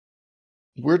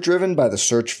We're driven by the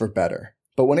search for better.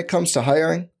 But when it comes to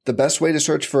hiring, the best way to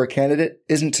search for a candidate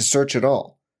isn't to search at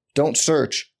all. Don't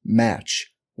search,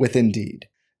 match with Indeed.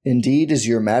 Indeed is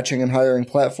your matching and hiring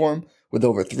platform with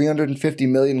over 350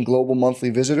 million global monthly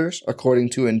visitors,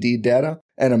 according to Indeed data,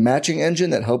 and a matching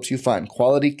engine that helps you find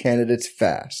quality candidates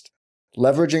fast.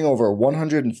 Leveraging over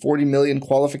 140 million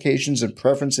qualifications and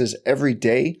preferences every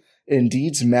day,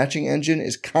 Indeed's matching engine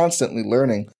is constantly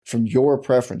learning from your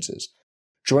preferences.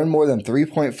 Join more than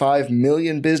 3.5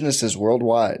 million businesses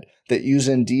worldwide that use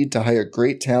Indeed to hire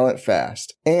great talent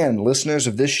fast. And listeners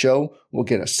of this show will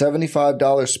get a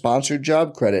 $75 sponsored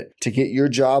job credit to get your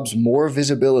jobs more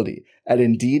visibility at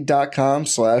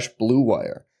Indeed.com/Blue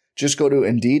Wire. Just go to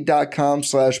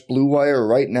Indeed.com/Blue Wire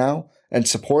right now and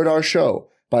support our show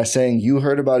by saying you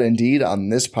heard about Indeed on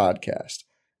this podcast.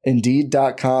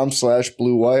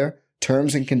 Indeed.com/Blue Wire.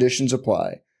 Terms and conditions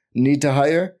apply. Need to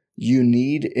hire? You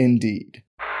need Indeed.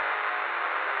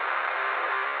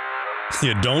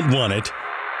 You don't want it,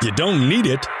 you don't need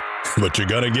it, but you're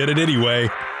going to get it anyway.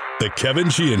 The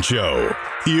Kevin Sheehan Show.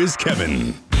 Here's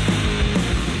Kevin.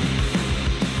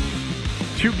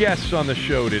 Two guests on the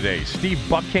show today. Steve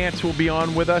Buckhantz will be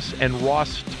on with us, and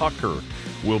Ross Tucker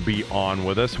will be on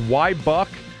with us. Why Buck?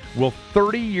 Well,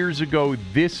 30 years ago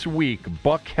this week,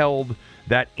 Buck held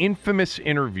that infamous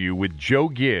interview with Joe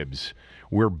Gibbs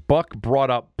where Buck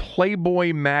brought up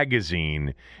Playboy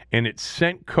magazine, and it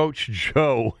sent Coach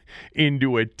Joe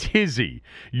into a tizzy.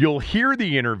 You'll hear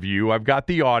the interview. I've got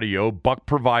the audio. Buck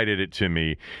provided it to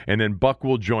me, and then Buck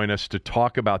will join us to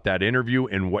talk about that interview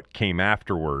and what came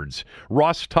afterwards.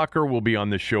 Ross Tucker will be on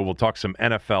the show. We'll talk some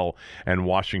NFL and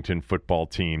Washington football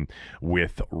team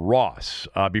with Ross.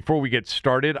 Before we get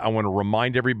started, I want to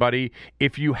remind everybody,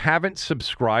 if you haven't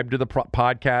subscribed to the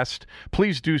podcast,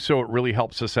 please do so. It really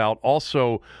helps us out.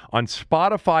 Also, on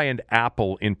Spotify and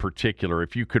Apple in particular,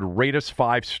 if you could rate us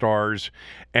 5 stars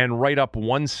and write up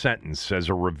one sentence as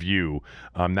a review,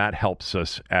 that helps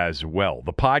us as well.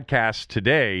 The podcast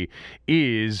today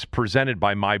is presented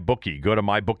by MyBookie. Go to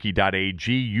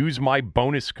mybookie.ag. Use my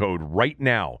bonus code right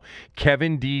now,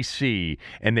 KevinDC,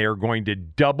 and they are going to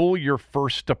double your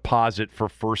first deposit for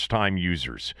first-time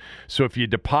users. So if you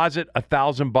deposit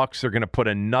 $1,000, they're going to put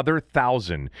another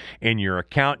 $1,000 in your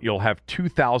account. You'll have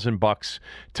 $2,000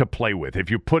 to play with. If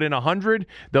you put in $100,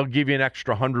 they'll give you an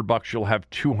extra $100. You'll have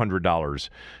 $200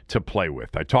 to play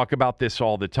with. I talk about this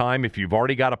all the time. If you've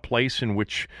already got a place in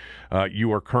which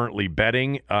you are currently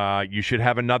betting, you should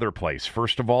have another place.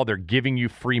 First of all, they're giving you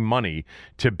free money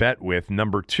to bet with.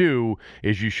 Number 2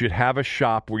 is you should have a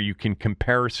shop where you can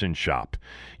comparison shop,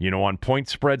 on point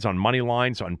spreads, on money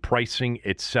lines, on pricing,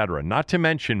 etc. Not to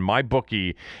mention,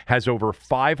 MyBookie has over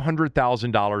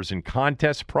 $500,000 in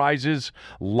contest prizes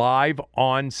live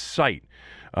on site.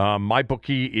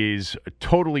 MyBookie is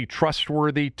totally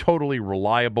trustworthy, totally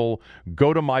reliable.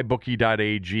 Go to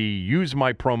mybookie.ag, use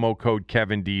my promo code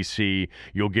KevinDC.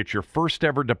 You'll get your first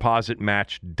ever deposit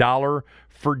matched dollar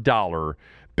for dollar.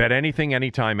 Bet anything,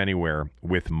 anytime, anywhere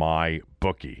with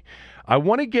MyBookie. I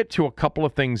want to get to a couple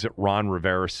of things that Ron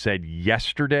Rivera said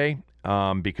yesterday,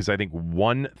 because I think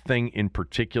one thing in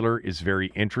particular is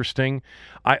very interesting.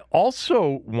 I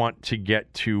also want to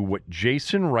get to what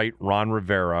Jason Wright, Ron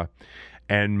Rivera,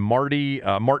 and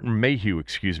Martin Mayhew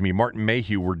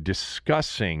were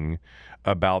discussing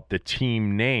about the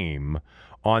team name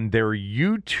on their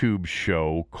YouTube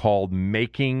show called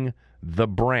Making the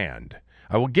Brand.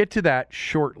 I will get to that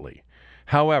shortly.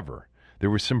 However, there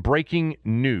was some breaking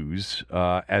news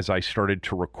as I started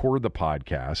to record the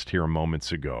podcast here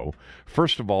moments ago.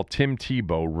 First of all, Tim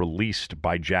Tebow released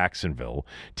by Jacksonville.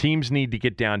 Teams need to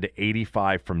get down to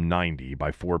 85 from 90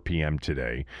 by 4 p.m.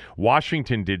 today.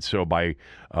 Washington did so by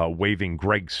waiving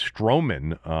Greg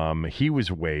Stroman. He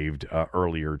was waived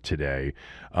earlier today,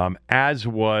 as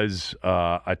was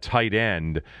a tight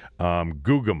end,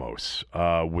 Gugamos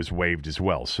was waived as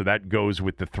well. So that goes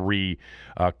with the 3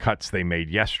 cuts they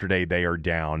made yesterday. They are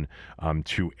down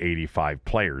to 85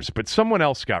 players. But someone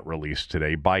else got released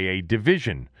today by a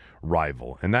division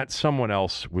rival, and that someone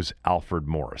else was Alfred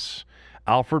Morris.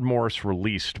 Alfred Morris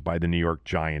released by the New York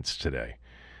Giants today.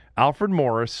 Alfred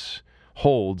Morris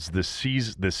holds the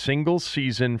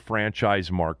single-season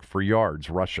franchise mark for yards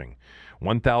rushing.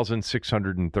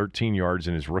 1,613 yards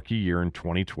in his rookie year in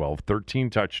 2012, 13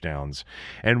 touchdowns,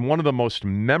 and one of the most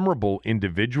memorable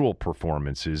individual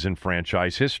performances in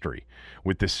franchise history.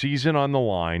 With the season on the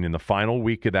line in the final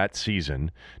week of that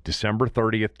season, December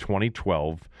 30th,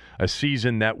 2012, a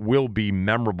season that will be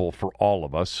memorable for all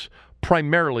of us,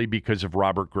 primarily because of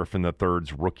Robert Griffin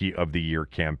III's Rookie of the Year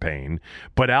campaign.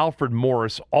 But Alfred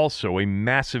Morris, also a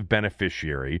massive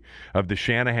beneficiary of the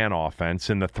Shanahan offense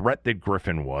and the threat that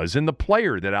Griffin was and the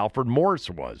player that Alfred Morris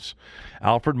was.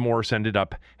 Alfred Morris ended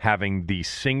up having the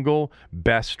single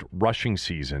best rushing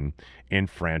season in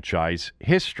franchise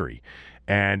history.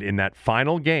 And in that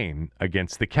final game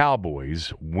against the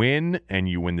Cowboys, win and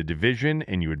you win the division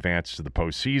and you advance to the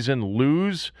postseason.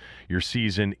 Lose, your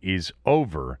season is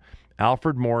over.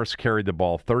 Alfred Morris carried the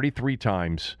ball 33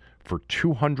 times for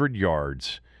 200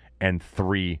 yards and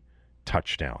 3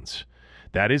 touchdowns.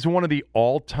 That is one of the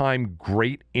all-time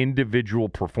great individual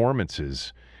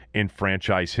performances in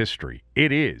franchise history.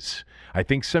 It is. I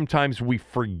think sometimes we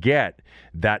forget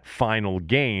that final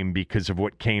game because of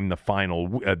what came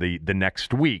the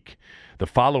next week, the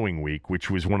following week, which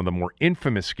was one of the more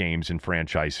infamous games in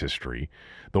franchise history,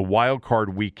 the wild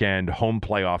card weekend home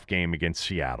playoff game against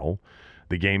Seattle,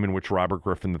 the game in which Robert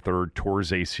Griffin III tore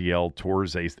his ACL, tore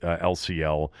his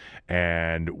LCL,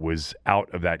 and was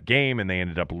out of that game, and they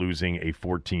ended up losing a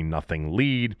 14-0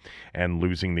 lead and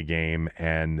losing the game,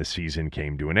 and the season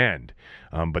came to an end.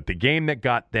 But the game that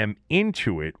got them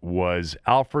into it was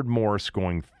Alfred Morris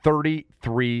going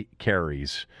 33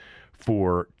 carries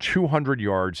for 200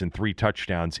 yards and 3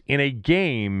 touchdowns in a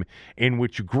game in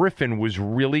which Griffin was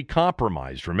really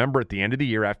compromised. Remember, at the end of the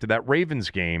year after that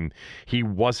Ravens game, he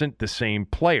wasn't the same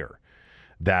player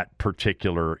that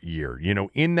particular year. You know,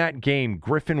 in that game,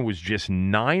 Griffin was just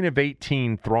 9 of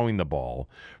 18 throwing the ball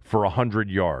for 100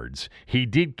 yards. He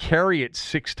did carry it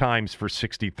 6 times for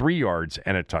 63 yards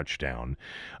and a touchdown.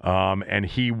 And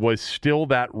he was still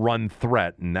that run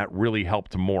threat, and that really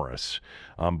helped Morris.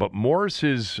 But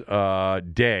Morris's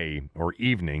day or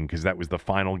evening, because that was the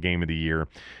final game of the year,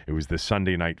 it was the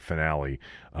Sunday night finale,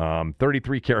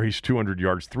 33 carries, 200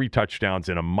 yards, 3 touchdowns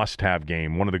in a must-have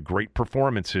game, one of the great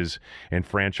performances in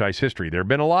franchise history. There have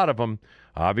been a lot of them.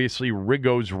 Obviously,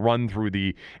 Riggo's run through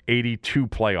the 82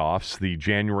 playoffs, the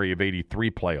January of 83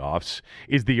 playoffs,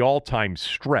 is the all-time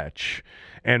stretch.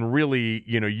 And really,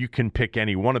 you know, you can pick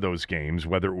any one of those games,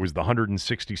 whether it was the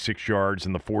 166 yards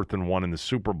in the 4th and 1 in the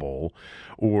Super Bowl,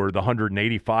 or the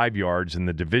 185 yards in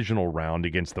the divisional round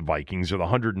against the Vikings, or the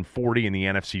 140 in the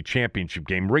NFC Championship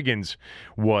game. Riggins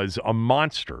was a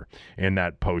monster in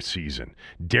that postseason.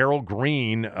 Darrell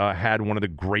Green had one of the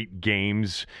great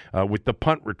games with the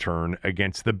punt return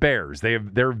against the Bears.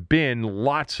 There have been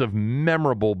lots of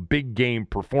memorable big game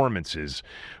performances,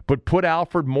 but put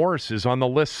Alfred Morris's on the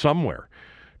list somewhere.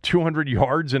 200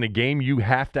 yards in a game you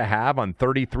have to have on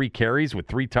 33 carries with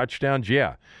 3 touchdowns,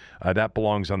 that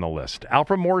belongs on the list.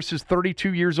 Alfred Morris is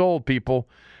 32 years old, people.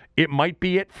 It might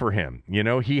be it for him. You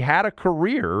know, he had a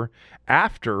career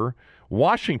after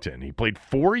Washington. He played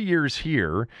 4 years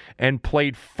here and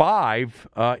played 5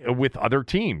 with other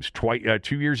teams.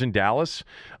 2 years in Dallas,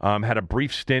 had a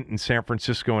brief stint in San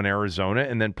Francisco and Arizona,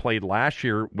 and then played last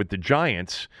year with the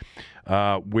Giants,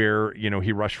 where, you know,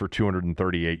 he rushed for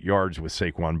 238 yards with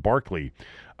Saquon Barkley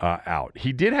out.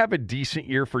 He did have a decent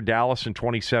year for Dallas in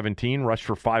 2017, rushed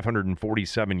for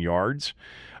 547 yards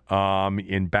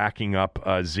in backing up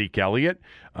Zeke Elliott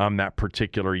that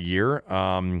particular year.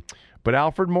 But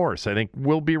Alfred Morris, I think,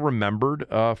 will be remembered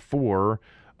for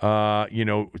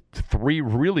 3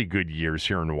 really good years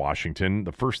here in Washington.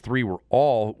 The first 3 were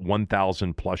all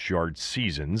 1,000-plus yard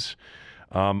seasons.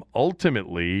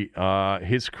 Ultimately,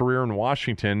 his career in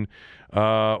Washington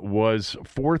was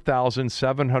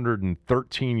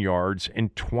 4,713 yards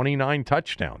and 29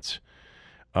 touchdowns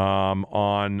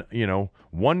on,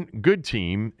 one good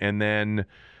team and then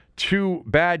 2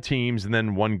 bad teams and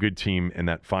then 1 good team in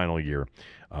that final year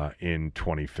in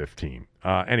 2015.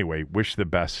 Anyway, wish the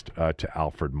best to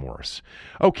Alfred Morris.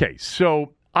 Okay,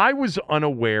 so I was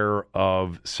unaware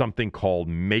of something called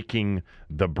Making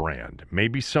the Brand.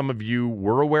 Maybe some of you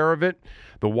were aware of it.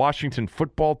 The Washington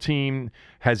football team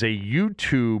has a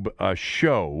YouTube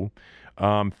show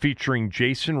featuring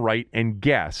Jason Wright and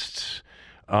guests,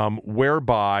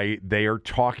 whereby they are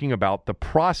talking about the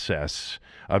process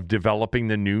of developing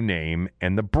the new name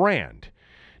and the brand.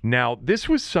 Now, this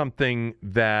was something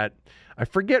that I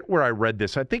forget where I read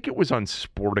this. I think it was on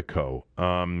Sportico,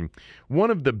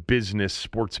 one of the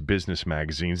sports business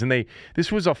magazines. And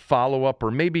this was a follow-up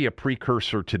or maybe a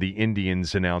precursor to the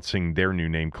Indians announcing their new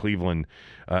name, Cleveland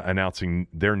announcing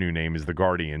their new name as the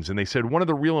Guardians. And they said one of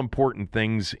the real important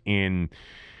things in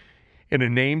a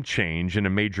name change, in a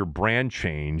major brand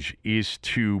change, is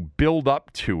to build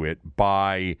up to it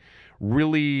by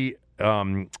really,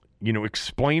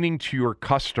 explaining to your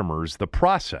customers the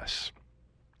process.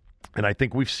 And I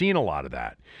think we've seen a lot of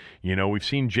that. We've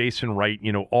seen Jason Wright,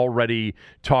 already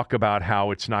talk about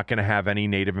how it's not going to have any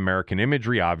Native American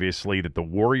imagery, obviously, that the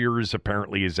Warriors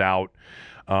apparently is out.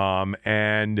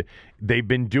 And they've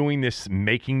been doing this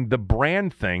making the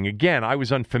brand thing. Again, I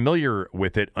was unfamiliar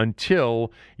with it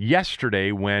until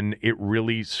yesterday when it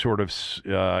really sort of,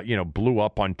 blew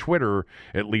up on Twitter,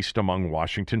 at least among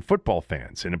Washington football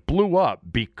fans. And it blew up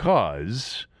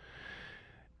because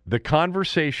the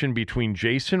conversation between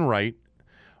Jason Wright,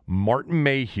 Martin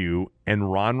Mayhew,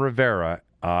 and Ron Rivera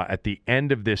at the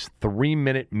end of this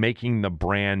 3-minute making the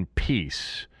brand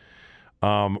piece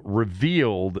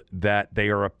revealed that they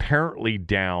are apparently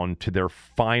down to their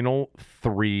final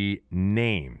 3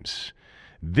 names.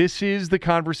 This is the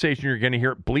conversation. You're going to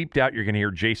hear it bleeped out. You're going to hear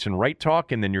Jason Wright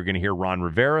talk, and then you're going to hear Ron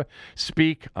Rivera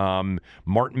speak.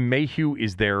 Martin Mayhew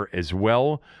is there as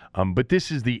well. But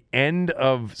this is the end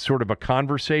of sort of a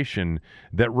conversation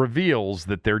that reveals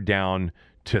that they're down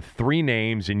to 3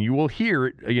 names, and you will hear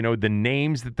it, the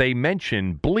names that they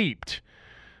mention bleeped.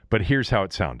 But here's how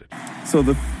it sounded. So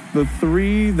the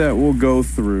 3 that we'll go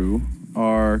through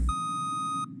are,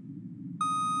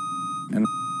 and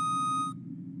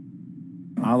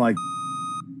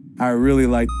I really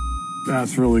like.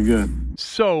 That's really good.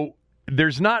 So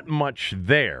there's not much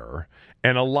there.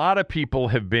 And a lot of people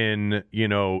have been,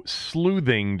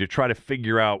 sleuthing to try to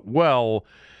figure out, the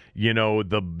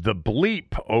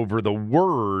bleep over the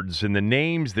words and the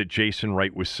names that Jason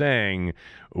Wright was saying,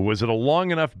 was it a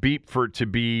long enough beep for it to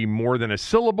be more than a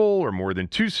syllable or more than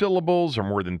 2 syllables or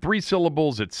more than 3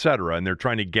 syllables, etc. And they're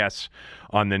trying to guess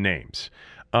on the names.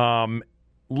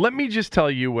 Let me just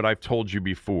tell you what I've told you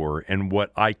before and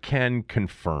what I can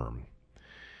confirm.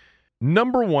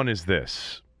 Number 1 is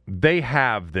this. They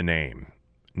have the name.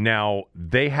 Now,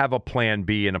 they have a plan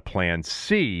B and a plan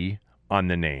C on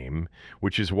the name,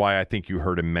 which is why I think you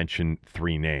heard him mention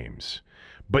 3 names.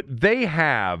 But they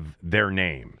have their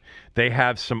name. They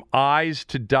have some I's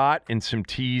to dot and some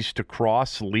T's to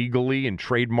cross legally and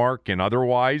trademark and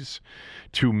otherwise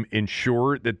to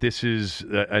ensure that this is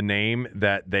a name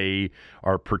that they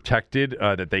are protected,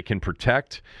 that they can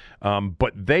protect.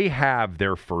 But they have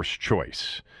their first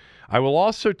choice. I will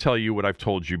also tell you what I've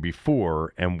told you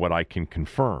before and what I can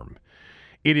confirm.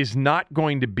 It is not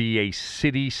going to be a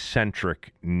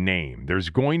city-centric name. There's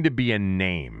going to be a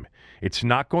name. It's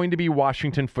not going to be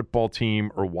Washington Football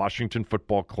Team or Washington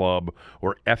Football Club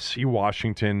or FC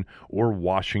Washington or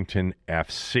Washington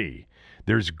FC.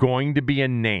 There's going to be a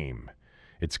name.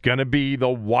 It's going to be the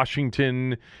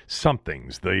Washington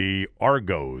somethings, the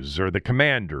Argos or the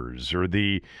Commanders or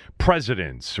the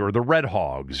Presidents or the Red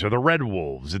Hogs or the Red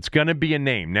Wolves. It's going to be a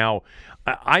name. Now,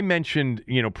 I mentioned,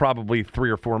 probably 3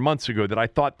 or 4 months ago that I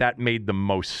thought that made the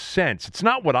most sense. It's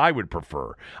not what I would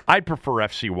prefer. I'd prefer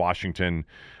FC Washington.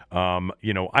 I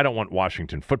don't want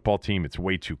Washington Football Team. It's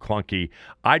way too clunky.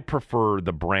 I'd prefer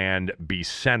the brand be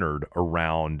centered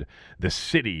around the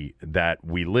city that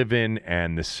we live in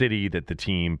and the city that the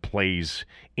team plays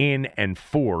in and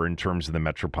for in terms of the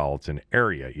metropolitan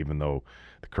area, even though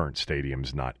the current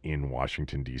stadium's not in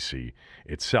Washington, D.C.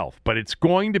 itself. But it's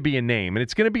going to be a name, and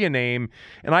it's going to be a name,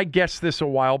 and I guessed this a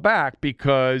while back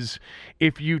because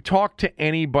if you talk to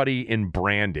anybody in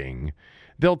branding,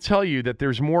 they'll tell you that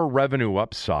there's more revenue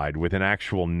upside with an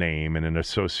actual name and an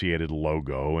associated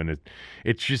logo, and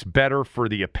it's just better for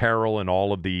the apparel and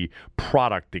all of the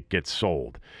product that gets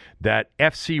sold. That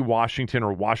FC Washington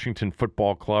or Washington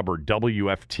Football Club or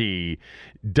WFT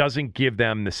doesn't give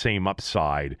them the same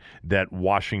upside that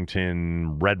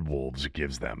Washington Red Wolves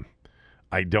gives them.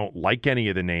 I don't like any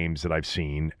of the names that I've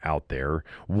seen out there.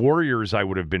 Warriors I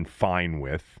would have been fine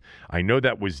with. I know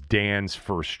that was Dan's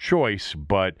first choice,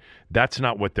 but that's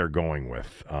not what they're going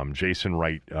with. Jason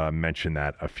Wright mentioned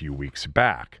that a few weeks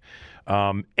back.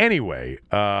 Anyway,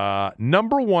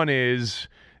 number 1 is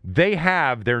they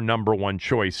have their number 1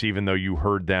 choice, even though you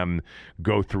heard them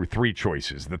go through 3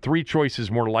 choices. The 3 choices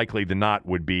more likely than not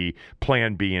would be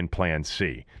Plan B and Plan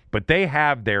C. But they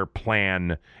have their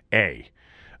Plan A.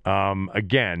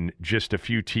 Again, just a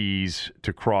few T's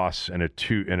to cross and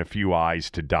a few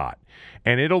I's to dot.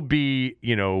 And it'll be,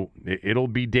 it'll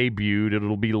be debuted,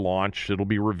 it'll be launched, it'll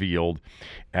be revealed,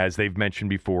 as they've mentioned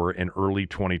before, in early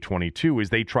 2022, as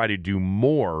they try to do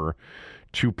more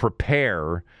to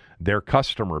prepare their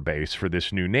customer base for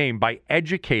this new name by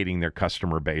educating their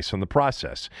customer base on the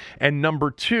process. And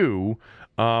number 2,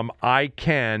 I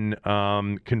can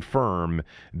confirm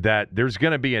that there's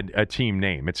going to be a team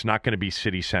name. It's not going to be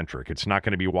city-centric. It's not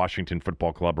going to be Washington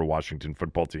Football Club or Washington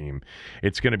Football Team.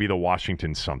 It's going to be the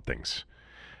Washington somethings.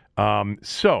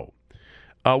 So,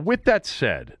 with that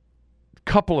said,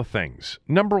 couple of things.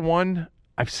 Number 1,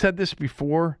 I've said this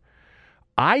before,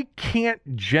 I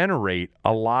can't generate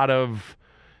a lot of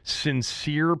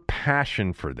sincere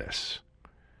passion for this.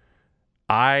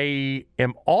 I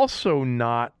am also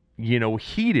not,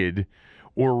 heated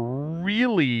or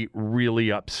really,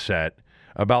 really upset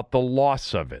about the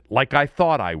loss of it, like I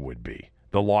thought I would be,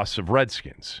 the loss of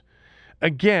Redskins.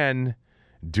 Again,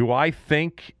 do I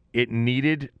think it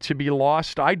needed to be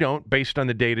lost? I don't, based on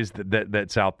the data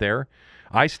that's out there.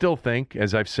 I still think,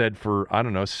 as I've said for,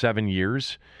 7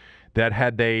 years, that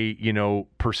had they,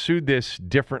 pursued this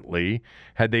differently,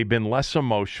 had they been less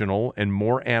emotional and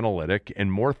more analytic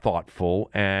and more thoughtful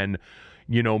and,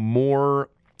 more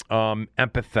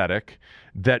empathetic,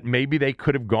 that maybe they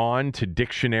could have gone to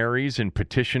dictionaries and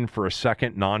petitioned for a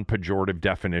second non-pejorative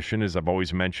definition, as I've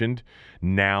always mentioned.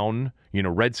 Noun,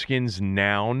 Redskins,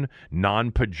 noun,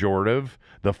 non-pejorative,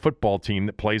 the football team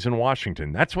that plays in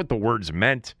Washington. That's what the words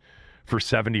meant for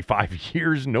 75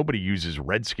 years. Nobody uses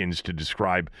Redskins to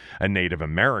describe a Native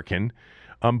American.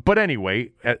 But anyway,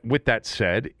 with that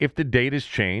said, if the data's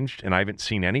changed, and I haven't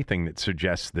seen anything that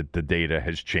suggests that the data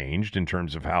has changed in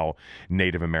terms of how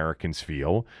Native Americans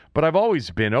feel, but I've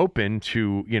always been open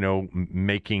to,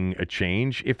 making a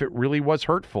change if it really was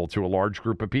hurtful to a large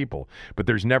group of people. But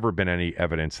there's never been any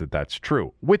evidence that that's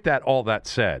true. With that, all that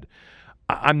said,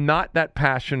 I'm not that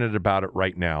passionate about it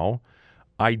right now.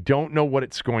 I don't know what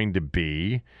it's going to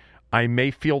be. I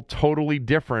may feel totally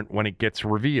different when it gets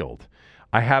revealed.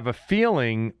 I have a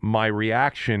feeling my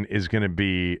reaction is going to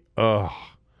be,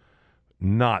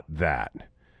 not that.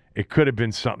 It could have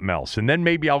been something else. And then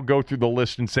maybe I'll go through the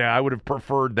list and say, I would have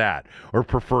preferred that or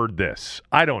preferred this.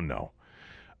 I don't know.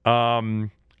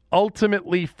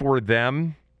 Ultimately for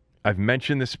them, I've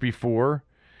mentioned this before,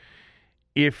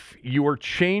 if you are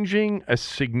changing a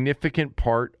significant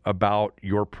part about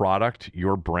your product,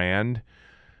 your brand,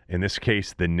 in this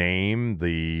case, the name,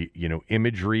 the,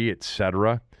 imagery,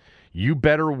 etc., you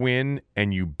better win,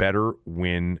 and you better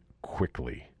win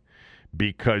quickly,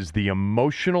 because the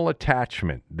emotional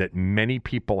attachment that many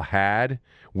people had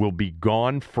will be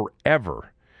gone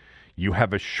forever. You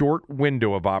have a short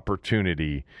window of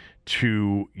opportunity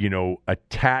to,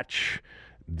 attach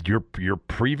your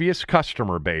previous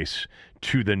customer base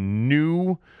to the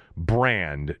new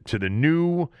brand, to the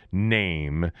new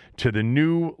name, to the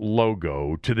new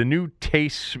logo, to the new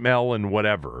taste, smell, and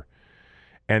whatever.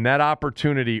 And that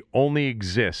opportunity only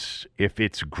exists if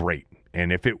it's great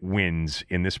and if it wins,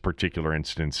 in this particular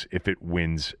instance, if it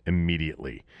wins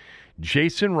immediately.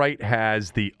 Jason Wright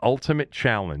has the ultimate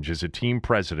challenge as a team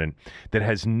president that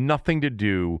has nothing to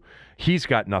do, he's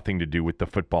got nothing to do with the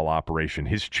football operation.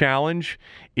 His challenge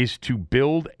is to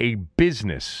build a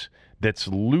business that's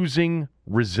losing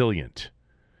resilient.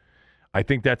 I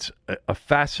think that's a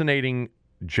fascinating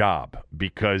job,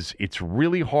 because it's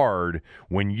really hard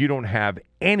when you don't have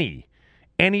any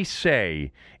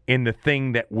say in the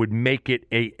thing that would make it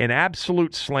an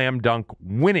absolute slam dunk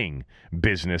winning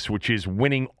business, which is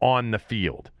winning on the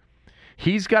field.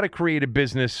 He's got to create a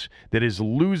business that is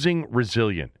losing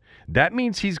resilient. That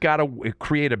means he's got to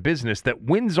create a business that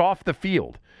wins off the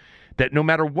field, that no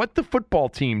matter what the football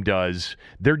team does,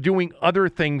 they're doing other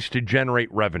things to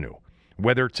generate revenue.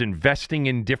 Whether it's investing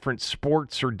in different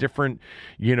sports or different,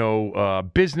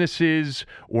 businesses,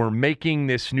 or making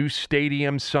this new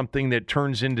stadium something that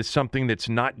turns into something that's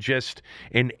not just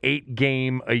an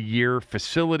 8-game-a-year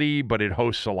facility, but it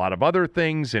hosts a lot of other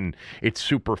things, and it's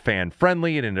super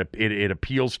fan-friendly, and it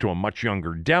appeals to a much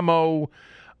younger demo.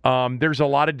 There's a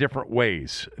lot of different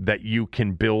ways that you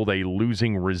can build a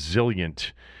losing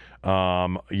resilient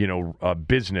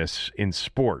business in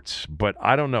sports. But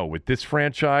I don't know. With this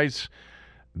franchise,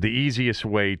 the easiest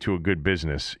way to a good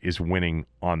business is winning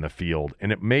on the field.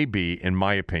 And it may be, in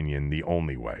my opinion, the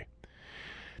only way.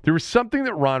 There was something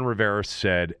that Ron Rivera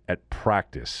said at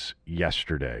practice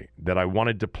yesterday that I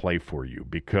wanted to play for you,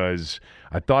 because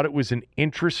I thought it was an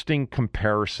interesting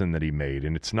comparison that he made.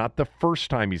 And it's not the first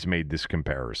time he's made this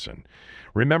comparison.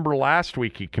 Remember last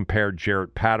week he compared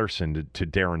Jarrett Patterson to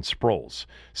Darren Sproles,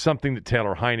 something that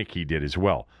Taylor Heineke did as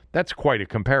well. That's quite a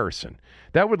comparison.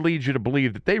 That would lead you to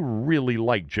believe that they really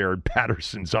like Jarrett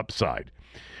Patterson's upside.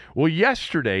 Well,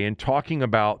 yesterday, in talking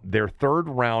about their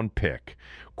third-round pick,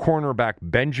 cornerback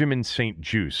Benjamin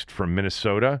St-Juste from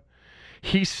Minnesota,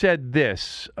 he said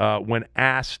this when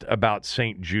asked about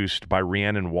St-Juste by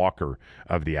Rhiannon Walker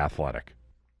of The Athletic.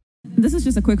 This is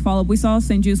just a quick follow-up. We saw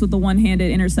St-Juste with the one-handed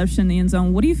interception in the end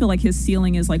zone. What do you feel like his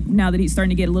ceiling is like now that he's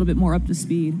starting to get a little bit more up to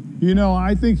speed?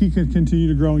 I think he can continue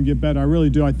to grow and get better. I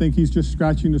really do. I think he's just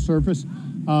scratching the surface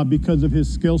because of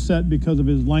his skill set, because of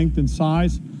his length and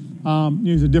size.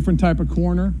 He's a different type of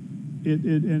corner.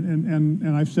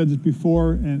 and I've said this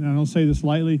before, and I don't say this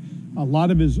lightly, a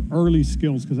lot of his early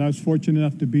skills, because I was fortunate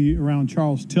enough to be around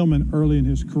Charles Tillman early in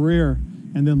his career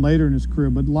and then later in his career,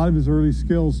 but a lot of his early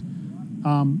skills,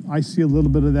 I see a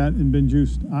little bit of that in Ben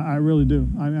Juiced. I really do.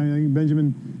 I think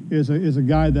Benjamin is a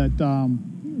guy that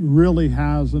really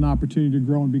has an opportunity to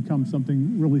grow and become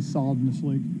something really solid in this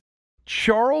league.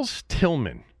 Charles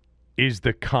Tillman is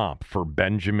the comp for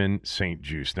Benjamin St.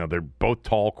 Juste. Now, they're both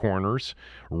tall corners,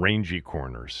 rangy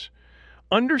corners.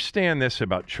 Understand this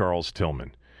about Charles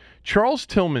Tillman. Charles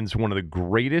Tillman's one of the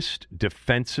greatest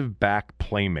defensive back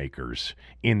playmakers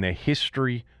in the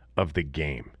history of the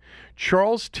game.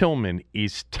 Charles Tillman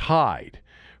is tied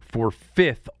for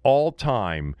 5th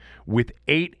all-time with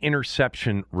 8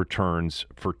 interception returns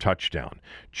for touchdown.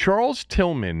 Charles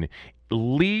Tillman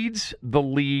leads the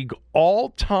league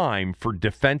all-time for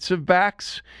defensive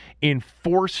backs in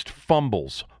forced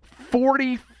fumbles.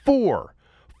 44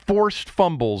 forced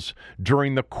fumbles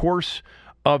during the course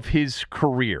of his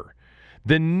career.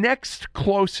 The next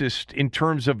closest in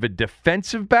terms of a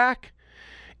defensive back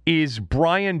is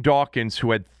Brian Dawkins,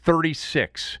 who had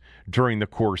 36 during the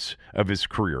course of his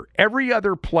career. Every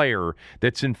other player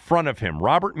that's in front of him,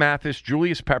 Robert Mathis,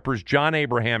 Julius Peppers, John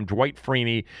Abraham, Dwight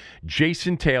Freeney,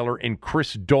 Jason Taylor, and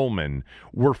Chris Dolman,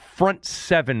 were front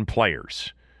 7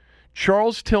 players.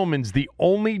 Charles Tillman's the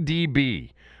only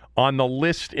DB on the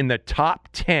list in the top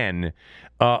 10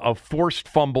 of forced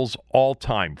fumbles all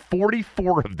time.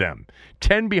 44 of them,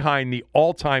 10 behind the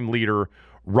all-time leader,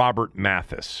 Robert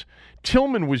Mathis.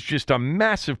 Tillman was just a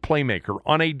massive playmaker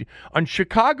on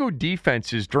Chicago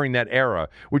defenses during that era,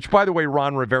 which, by the way,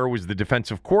 Ron Rivera was the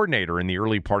defensive coordinator in the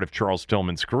early part of Charles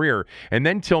Tillman's career. And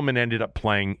then Tillman ended up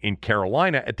playing in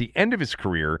Carolina at the end of his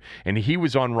career, and he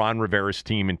was on Ron Rivera's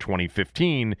team in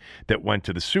 2015 that went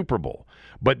to the Super Bowl.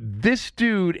 But this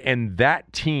dude and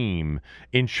that team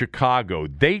in Chicago,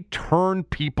 they turn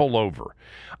people over.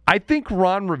 I think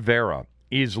Ron Rivera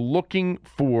is looking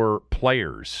for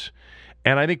players.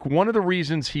 And I think one of the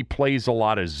reasons he plays a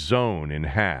lot of zone and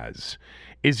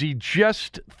is he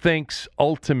just thinks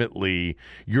ultimately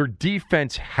your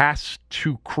defense has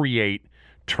to create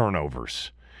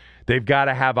turnovers. They've got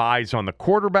to have eyes on the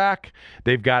quarterback.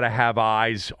 They've got to have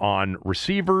eyes on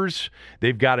receivers.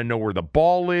 They've got to know where the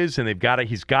ball is, and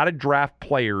he's got to draft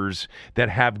players that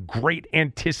have great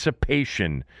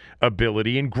anticipation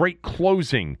ability and great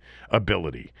closing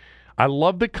ability. I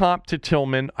love the comp to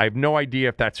Tillman. I have no idea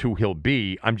if that's who he'll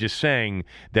be. I'm just saying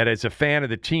that as a fan of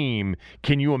the team,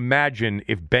 can you imagine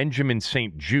if Benjamin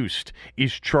St. Juste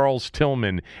is Charles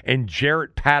Tillman and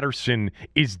Jarrett Patterson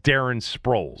is Darren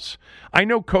Sproles? I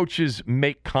know coaches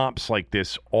make comps like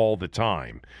this all the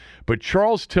time, but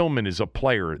Charles Tillman is a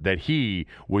player that he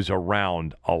was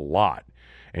around a lot.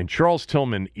 And Charles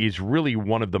Tillman is really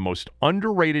one of the most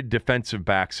underrated defensive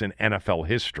backs in NFL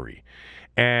history,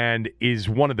 and is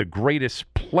one of the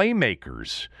greatest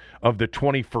playmakers of the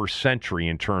 21st century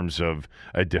in terms of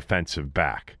a defensive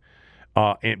back.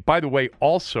 And by the way,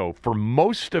 also, for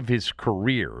most of his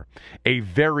career, a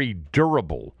very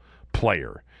durable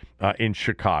player in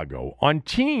Chicago. On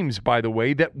teams, by the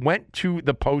way, that went to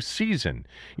the postseason.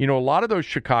 You know, a lot of those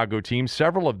Chicago teams,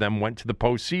 several of them went to the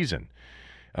postseason.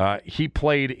 He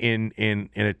played in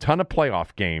a ton of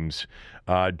playoff games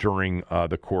during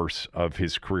the course of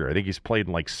his career. I think he's played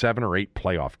in like 7 or 8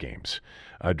 playoff games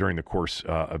during the course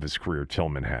of his career,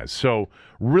 Tillman has. So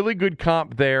really good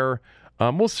comp there.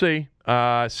 We'll see.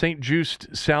 St.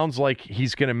 Juste sounds like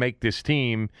he's going to make this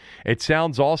team. It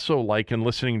sounds also like, in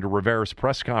listening to Rivera's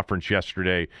press conference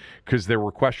yesterday, because there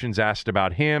were questions asked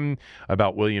about him,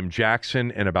 about William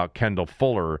Jackson, and about Kendall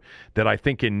Fuller, that I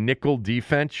think in nickel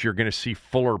defense, you're going to see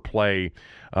Fuller play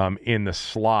in the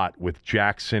slot with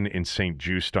Jackson and St.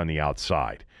 Juste on the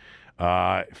outside.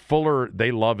 Fuller,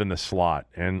 they love in the slot.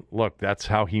 And look, that's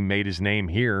how he made his name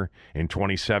here in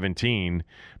 2017,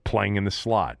 playing in the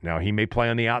slot. Now, he may play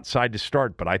on the outside to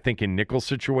start, but I think in nickel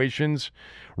situations,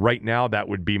 right now, that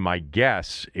would be my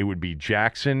guess. It would be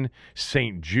Jackson,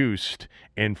 St. Juste,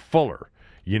 and Fuller.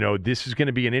 You know, this is going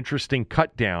to be an interesting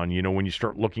cut down, you know, when you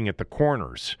start looking at the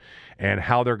corners and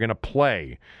how they're going to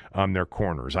play their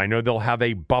corners. I know they'll have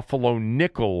a Buffalo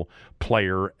nickel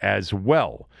player as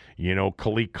well. You know,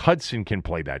 Khaleke Hudson can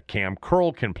play that. Cam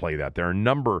Curl can play that. There are a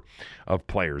number of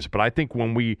players. But I think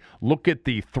when we look at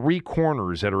the 3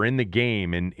 corners that are in the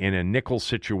game in a nickel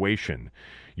situation,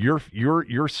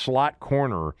 your slot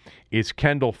corner is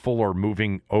Kendall Fuller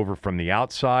moving over from the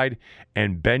outside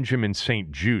and Benjamin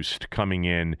St. Juste coming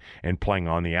in and playing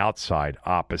on the outside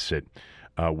opposite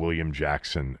William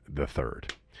Jackson III.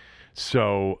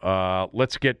 So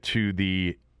let's get to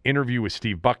the interview with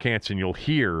Steve Buckhantz, and you'll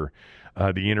hear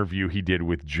the interview he did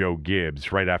with Joe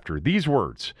Gibbs right after these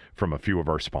words from a few of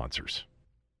our sponsors.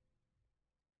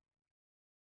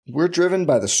 We're driven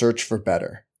by the search for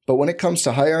better. But when it comes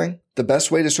to hiring, the best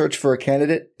way to search for a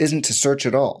candidate isn't to search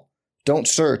at all. Don't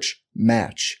search,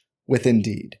 match with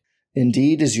Indeed.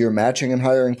 Indeed is your matching and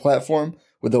hiring platform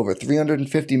with over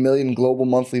 350 million global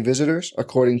monthly visitors,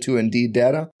 according to Indeed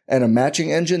data, and a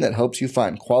matching engine that helps you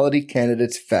find quality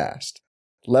candidates fast.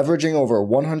 Leveraging over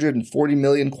 140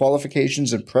 million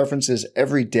qualifications and preferences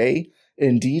every day,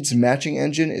 Indeed's matching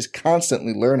engine is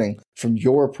constantly learning from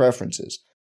your preferences.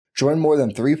 Join more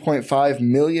than 3.5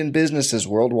 million businesses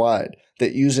worldwide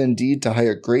that use Indeed to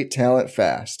hire great talent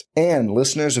fast. And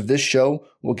listeners of this show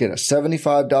will get a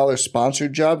 $75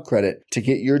 sponsored job credit to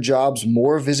get your jobs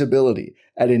more visibility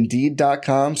at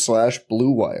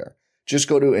Indeed.com/Blue Wire. Just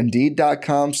go to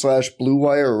Indeed.com/Blue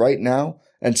Wire right now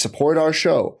and support our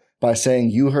show by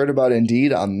saying you heard about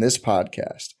Indeed on this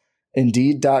podcast.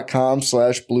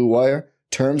 Indeed.com/Blue Wire.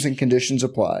 Terms and conditions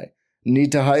apply.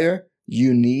 Need to hire?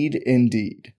 You need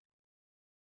Indeed.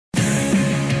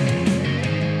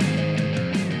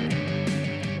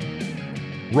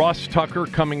 Ross Tucker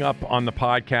coming up on the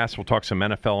podcast. We'll talk some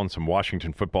NFL and some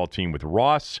Washington football team with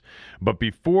Ross. But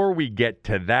before we get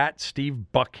to that, Steve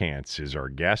Buckhantz is our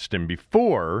guest. And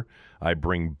before I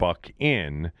bring Buck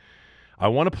in, I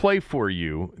want to play for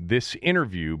you this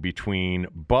interview between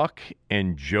Buck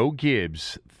and Joe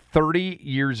Gibbs 30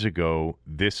 years ago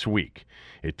this week.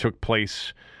 It took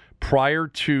place prior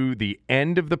to the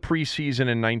end of the preseason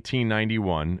in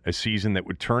 1991, a season that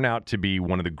would turn out to be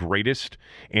one of the greatest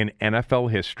in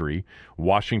NFL history.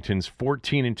 Washington's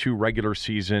 14-2 regular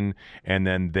season, and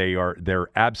then their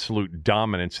absolute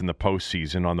dominance in the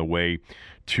postseason on the way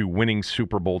to winning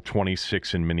Super Bowl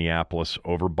 26 in Minneapolis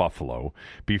over Buffalo.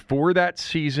 Before that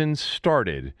season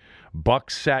started, Buck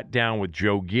sat down with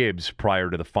Joe Gibbs prior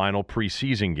to the final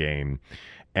preseason game,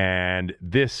 and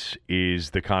this is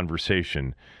the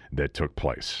conversation that took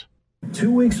place.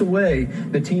 2 weeks away,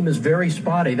 the team is very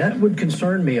spotty. That would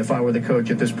concern me if I were the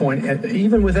coach at this point,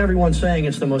 even with everyone saying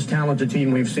it's the most talented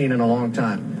team we've seen in a long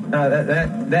time.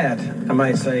 That I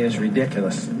might say is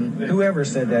ridiculous. Whoever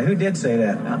said that? Who did say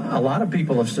that? A lot of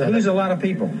people have said Who's it. a lot of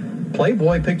people?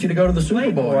 Playboy picked you to go to the Super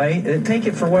Bowl. Playboy, take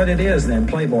it for what it is then,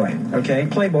 Playboy, okay?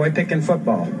 Playboy picking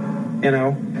football, you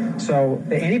know? So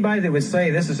anybody that would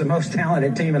say this is the most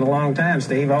talented team in a long time,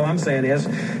 Steve, all I'm saying is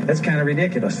that's kind of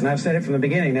ridiculous. And I've said it from the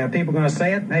beginning. Now, if people are going to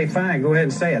say it, hey, fine, go ahead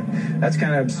and say it. That's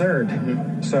kind of absurd.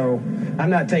 So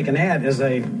I'm not taking that as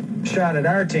a shot at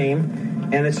our team,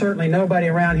 and it's certainly nobody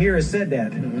around here has said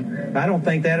that. I don't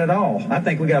think that at all. I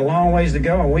think we got a long ways to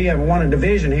go, and we haven't won a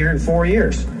division here in 4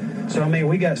 years. So, I mean,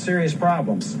 we got serious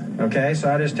problems, okay? So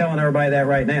I'm just telling everybody that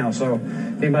right now. So if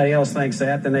anybody else thinks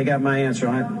that, then they got my answer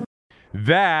on it.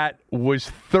 That was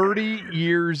 30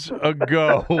 years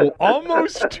ago,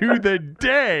 almost to the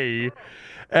day,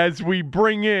 as we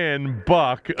bring in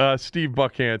Buck, Steve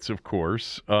Buckhantz, of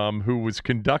course, who was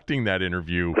conducting that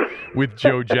interview with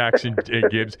Joe Jackson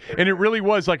Gibbs. And it really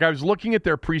was, like, I was looking at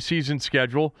their preseason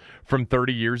schedule from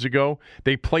 30 years ago.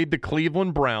 They played the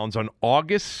Cleveland Browns on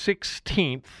August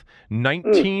 16th,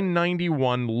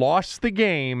 1991, lost the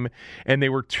game, and they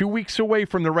were 2 weeks away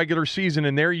from the regular season,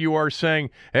 and there you are saying,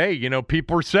 hey, you know,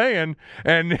 people are saying,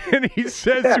 and he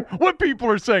says what people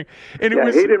are saying. And it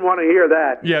was, he didn't want to hear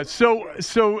that. Yeah,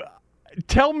 so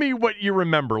tell me what you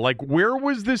remember. Like, where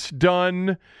was this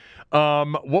done?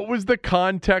 What was the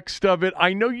context of it?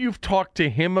 I know you've talked to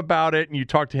him about it, and you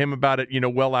talked to him about it, you know,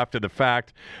 well after the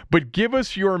fact, but give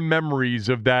us your memories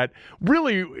of that.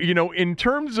 Really, you know, in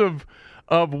terms of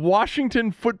Washington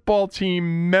football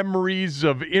team memories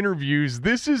of interviews,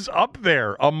 this is up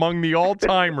there among the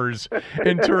all-timers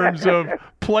in terms of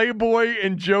Playboy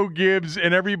and Joe Gibbs,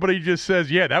 and everybody just says,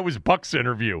 yeah, that was Buck's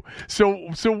interview. So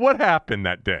what happened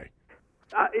that day?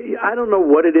 I don't know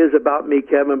what it is about me,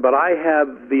 Kevin, but I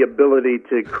have the ability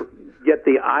to get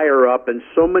the ire up in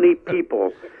so many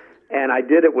people. And I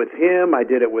did it with him. I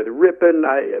did it with Rippon.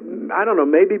 I don't know,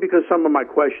 maybe because some of my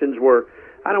questions were,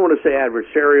 I don't want to say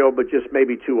adversarial, but just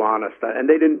maybe too honest. And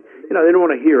they didn't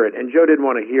want to hear it. And Joe didn't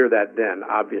want to hear that then,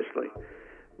 obviously.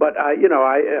 But, I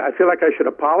feel like I should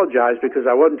apologize because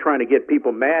I wasn't trying to get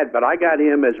people mad, but I got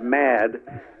him as mad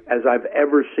as I've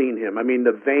ever seen him. I mean,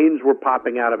 the veins were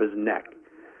popping out of his neck.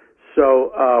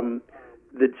 So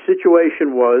the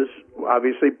situation was,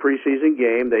 obviously, preseason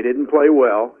game. They didn't play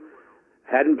well,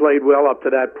 hadn't played well up to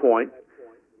that point.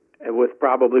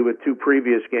 Probably with two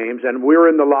previous games, and we're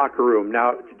in the locker room.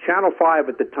 Now, Channel 5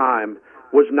 at the time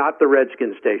was not the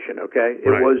Redskins station, okay?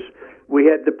 It was, we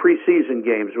had the preseason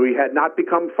games. We had not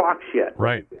become Fox yet.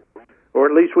 Right. Or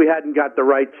at least we hadn't got the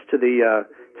rights to the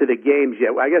to the games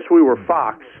yet. I guess we were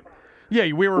Fox. Yeah,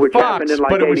 we were which Fox, happened in like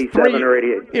but it was 87 or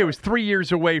 88. It was 3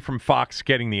 years away from Fox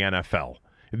getting the NFL.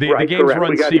 The games correct.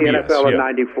 run We got CBS. the NFL in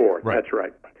 '94. Right. That's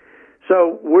right.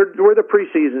 So we're the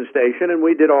preseason station, and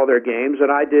we did all their games,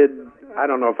 and I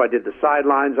don't know if I did the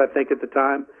sidelines, I think, at the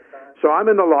time. So I'm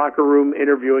in the locker room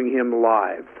interviewing him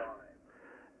live.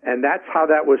 And that's how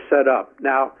that was set up.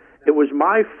 Now, it was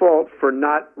my fault for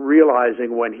not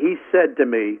realizing when he said to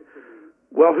me,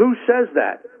 well, who says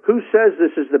that? Who says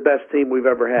this is the best team we've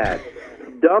ever had?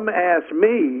 Dumbass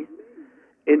me,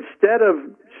 instead of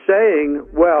saying,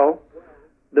 well,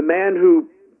 the man who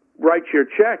writes your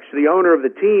checks, the owner of the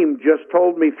team, just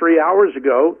told me 3 hours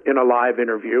ago in a live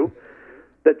interview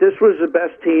that this was the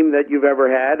best team that you've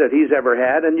ever had, that he's ever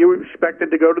had, and you were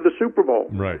expected to go to the Super Bowl.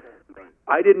 Right.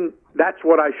 That's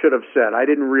what I should have said. I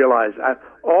didn't realize.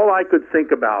 All I could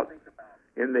think about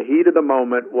in the heat of the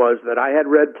moment was that I had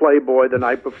read Playboy the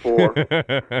night before.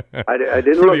 I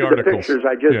didn't look at the pictures.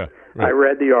 I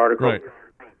read the article. Right.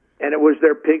 And it was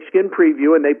their pigskin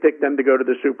preview, and they picked them to go to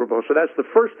the Super Bowl. So that's the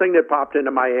first thing that popped into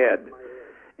my head.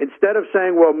 Instead of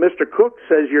saying, well, Mr. Cook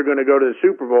says you're going to go to the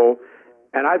Super Bowl,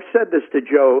 and I've said this to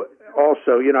Joe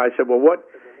also, I said, well, what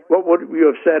would you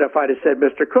have said if I'd have said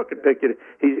Mr. Cook had picked it?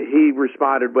 He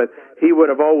responded with, he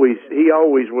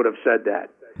always would have said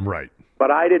that. Right. But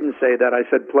I didn't say that. I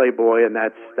said Playboy, and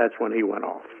that's when he went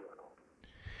off.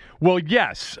 Well,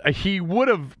 yes, he would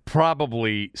have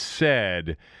probably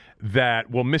said that,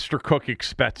 well, Mr. Cook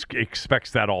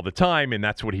expects that all the time, and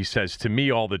that's what he says to me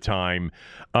all the time.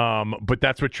 But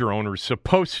that's what your owner's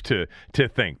supposed to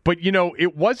think. But,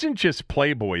 it wasn't just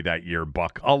Playboy that year,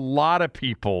 Buck. A lot of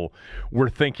people were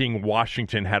thinking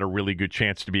Washington had a really good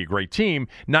chance to be a great team,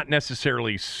 not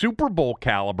necessarily Super Bowl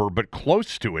caliber, but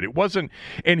close to it. It wasn't,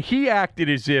 and he acted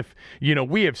as if,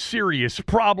 we have serious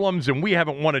problems and we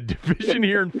haven't won a division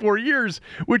here in 4 years,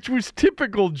 which was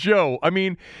typical Joe. I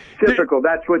mean, typical.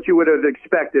 That's what you would have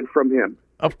expected from him.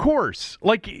 Of course.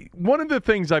 Like, one of the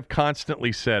things I've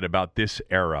constantly said about this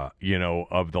era,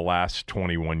 of the last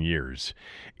 21 years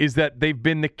is that they've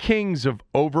been the kings of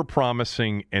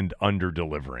overpromising and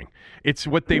under-delivering. It's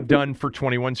what they've done for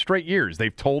 21 straight years.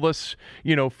 They've told us,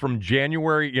 from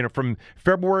January, from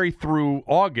February through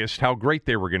August how great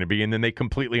they were going to be, and then they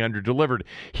completely under-delivered.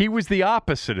 He was the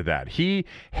opposite of that. He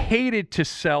hated to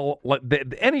sell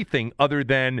anything other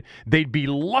than they'd be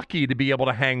lucky to be able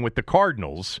to hang with the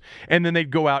Cardinals, and then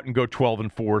they'd go out and go 12-4,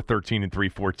 13-3,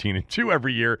 14-2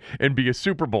 every year and be a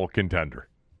Super Bowl contender.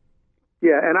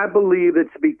 Yeah, and I believe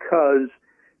it's because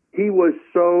he was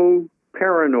so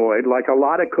paranoid, like a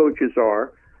lot of coaches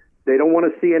are. They don't want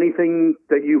to see anything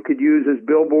that you could use as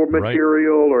billboard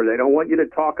material, or they don't want you to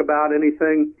talk about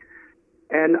anything.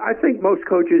 And I think most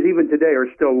coaches, even today, are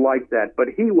still like that. But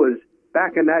he was,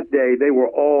 back in that day, they were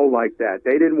all like that.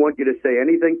 They didn't want you to say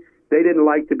anything. They didn't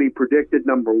like to be predicted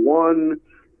number one.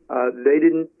 They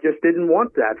didn't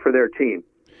want that for their team.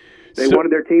 They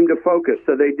wanted their team to focus,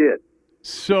 so they did.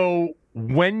 So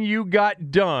when you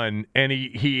got done, and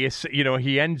he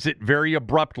ends it very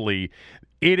abruptly,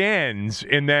 it ends,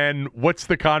 and then what's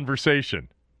the conversation?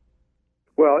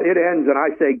 Well, it ends, and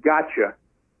I say, gotcha.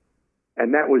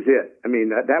 And that was it. I mean,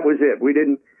 that was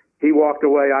it. He walked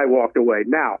away, I walked away.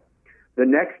 Now, the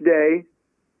next day,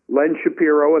 Len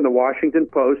Shapiro in the Washington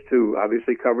Post, who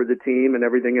obviously covered the team and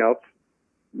everything else,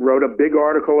 wrote a big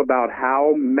article about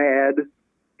how mad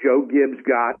Joe Gibbs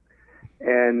got,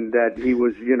 and that he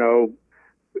was,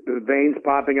 veins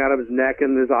popping out of his neck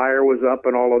and his ire was up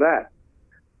and all of that.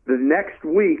 The next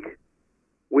week,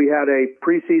 we had a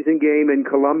preseason game in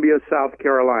Columbia, South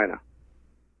Carolina.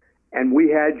 And we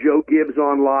had Joe Gibbs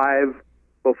on live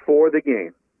before the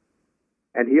game.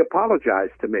 And he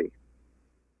apologized to me.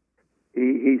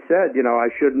 He said, I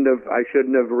shouldn't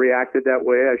have reacted that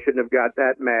way. I shouldn't have got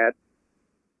that mad.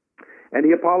 And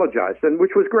he apologized, and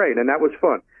which was great, and that was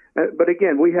fun. But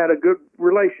again, we had a good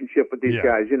relationship with these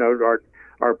guys.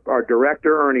 Our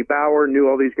director Ernie Bauer knew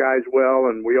all these guys well,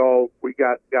 and we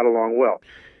got along well.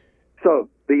 So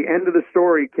the end of the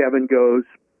story, Kevin, goes,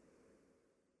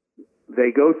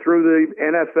 they go through the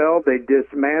NFL, they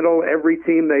dismantle every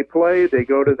team they play, they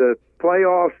go to the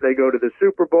playoffs, they go to the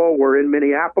Super Bowl. We're in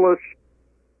Minneapolis,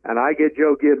 and I get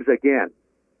Joe Gibbs again.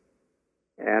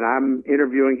 And I'm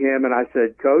interviewing him, and I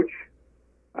said, Coach,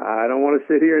 I don't want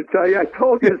to sit here and tell you I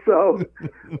told you so.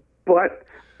 But,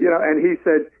 and he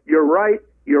said, you're right.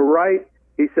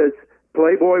 He says,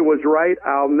 Playboy was right.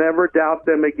 I'll never doubt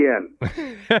them again.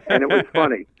 And it was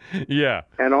funny. Yeah.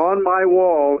 And on my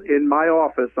wall in my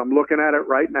office, I'm looking at it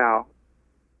right now.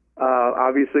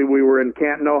 Obviously, we were in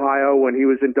Canton, Ohio when he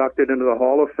was inducted into the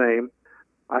Hall of Fame.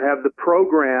 I have the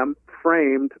program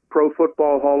framed Pro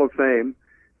Football Hall of Fame,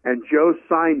 and Joe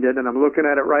signed it, and I'm looking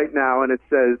at it right now, and it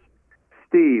says,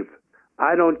 Steve,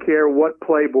 I don't care what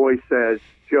Playboy says,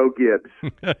 Joe Gibbs.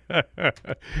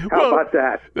 How about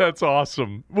that? That's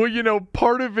awesome. Well,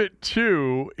 part of it,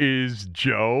 too, is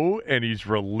Joe, and he's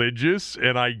religious,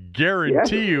 and I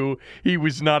guarantee you he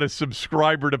was not a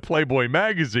subscriber to Playboy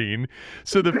magazine.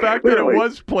 So the fact that it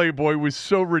was Playboy was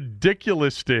so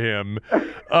ridiculous to him,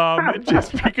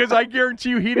 just because I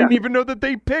guarantee you he didn't even know that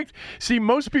they picked. See,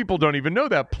 most people don't even know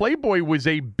that. Playboy was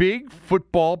a big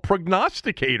football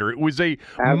prognosticator. It was a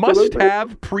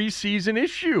must-have preseason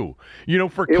issue,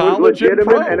 for college and pro. It was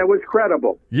legitimate, and it was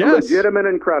credible. Yes. Legitimate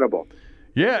and credible.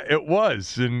 Yeah, it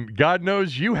was. And God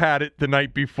knows you had it the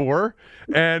night before.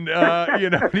 And,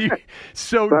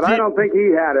 so. But I don't think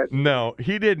he had it. No,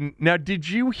 he didn't. Now, did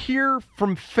you hear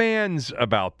from fans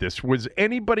about this? Was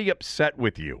anybody upset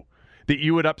with you that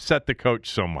you would upset the coach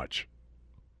so much?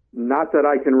 Not that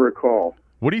I can recall.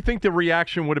 What do you think the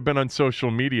reaction would have been on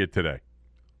social media today?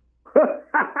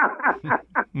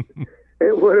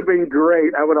 It would have been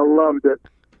great. I would have loved it.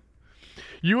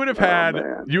 You would have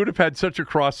had such a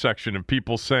cross section of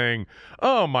people saying,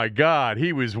 "Oh my God,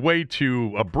 he was way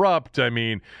too abrupt." I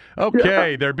mean,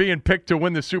 okay, they're being picked to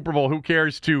win the Super Bowl. Who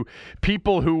cares? To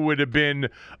people who would have been,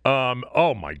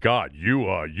 "Oh my God,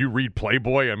 you read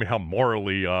Playboy. I mean, how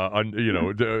morally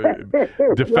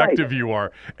defective you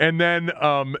are." And then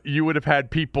you would have had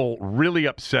people really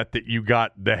upset that you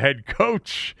got the head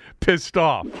coach pissed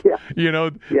off.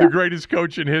 The greatest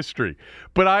coach in history.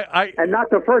 But and not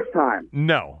the first time.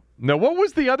 No. What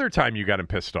was the other time you got him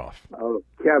pissed off? Oh,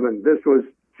 Kevin, this was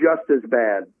just as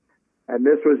bad, and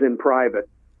this was in private.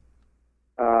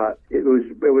 It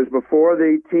was before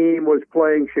the team was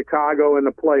playing Chicago in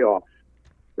the playoffs.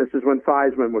 This is when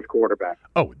Theismann was quarterback.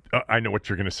 Oh, I know what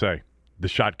you're going to say. The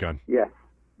shotgun. Yes.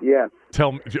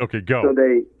 Tell me. Okay, go.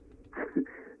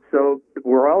 So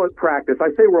we're all at practice.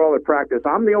 I say we're all at practice.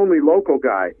 I'm the only local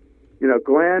guy.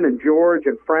 Glenn and George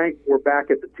and Frank were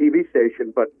back at the TV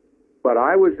station, but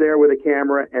I was there with a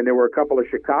camera, and there were a couple of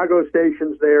Chicago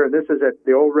stations there, and this is at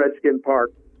the old Redskin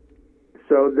Park.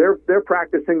 So they're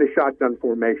practicing the shotgun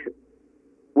formation,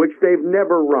 which they've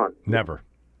never run. Never.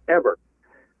 Ever.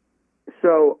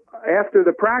 So after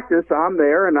the practice, I'm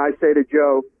there, and I say to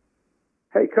Joe,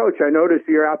 "Hey, Coach, I noticed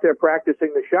you're out there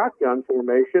practicing the shotgun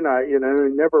formation. I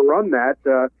never run that.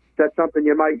 That's something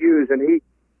you might use." And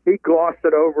he glossed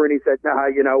it over, and he said, "Nah,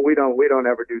 we don't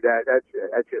ever do that.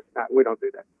 That's just not. We don't do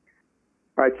that."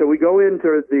 All right, so we go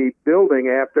into the building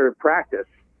after practice,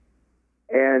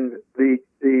 and the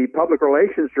public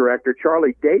relations director,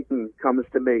 Charlie Dayton, comes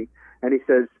to me, and he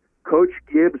says, "Coach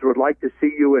Gibbs would like to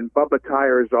see you in Bubba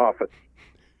Tyer's office,"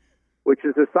 which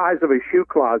is the size of a shoe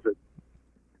closet.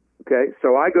 Okay,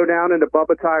 so I go down into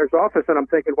Bubba Tyer's office, and I'm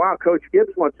thinking, wow, Coach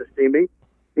Gibbs wants to see me.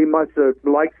 He must have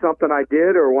liked something I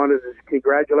did or wanted to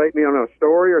congratulate me on a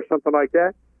story or something like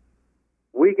that.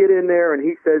 We get in there, and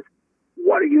he says,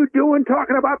 "What are you doing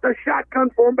talking about the shotgun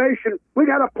formation? We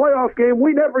got a playoff game.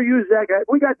 We never use that guy.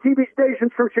 We got TV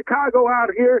stations from Chicago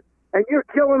out here, and you're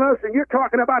killing us, and you're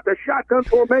talking about the shotgun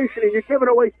formation, and you're giving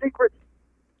away secrets."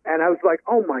 And I was like,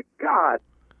 "Oh my God!"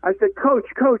 I said, "Coach,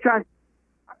 I'm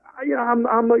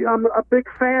a big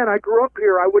fan. I grew up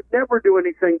here. I would never do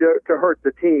anything to hurt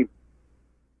the team."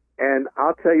 And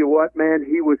I'll tell you what, man,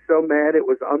 he was so mad it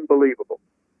was unbelievable.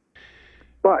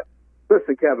 But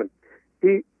listen, Kevin,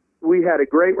 we had a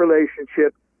great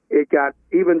relationship. It got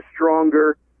even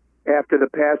stronger after the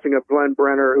passing of Glenn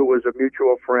Brenner, who was a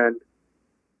mutual friend.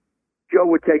 Joe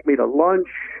would take me to lunch.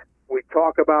 We'd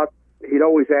talk about, he'd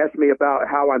always ask me about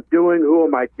how I'm doing, who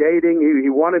am I dating. He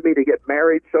wanted me to get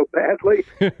married so badly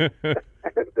and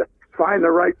find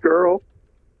the right girl.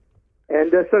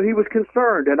 And so he was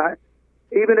concerned. And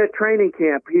even at training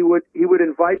camp, he would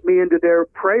invite me into their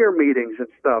prayer meetings and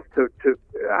stuff.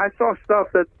 I saw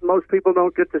stuff that most people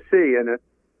don't get to see, and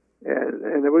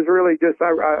it was really just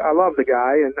I love the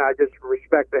guy, and I just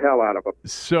respect the hell out of him.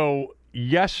 So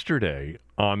yesterday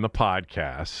on the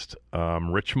podcast,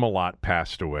 Rich Malott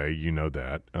passed away. You know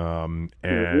that,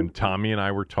 and Tommy and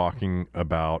I were talking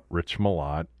about Rich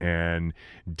Malott, and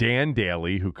Dan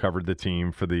Daly, who covered the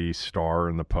team for the Star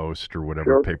and the Post or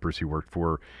whatever papers he worked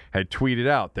for, had tweeted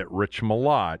out that Rich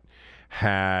Malott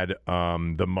had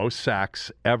the most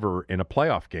sacks ever in a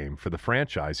playoff game for the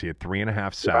franchise. He had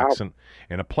 3.5 sacks in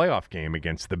a playoff game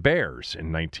against the Bears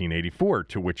in 1984,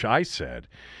 to which I said,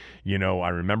 I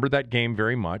remember that game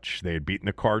very much. They had beaten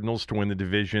the Cardinals to win the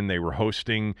division. They were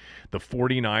hosting the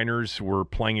 49ers were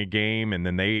playing a game, and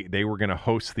then they were going to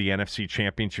host the NFC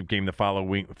Championship game the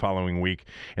following week.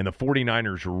 And the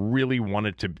 49ers really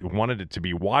wanted it to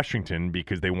be Washington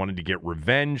because they wanted to get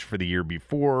revenge for the year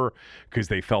before because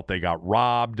they felt they got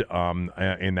robbed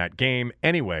in that game.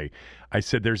 Anyway, I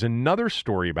said there's another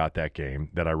story about that game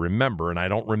that I remember, and I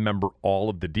don't remember all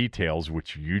of the details,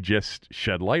 which you just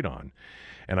shed light on.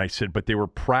 And I said, but they were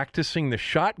practicing the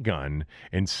shotgun,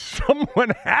 and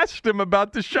someone asked him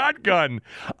about the shotgun.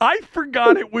 I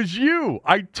forgot it was you.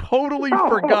 I totally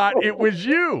forgot it was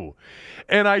you.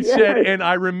 And I said, and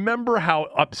I remember how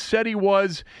upset he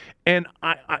was. And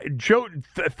Joe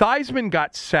Theismann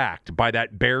got sacked by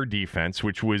that Bear defense,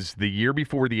 which was the year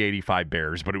before the 85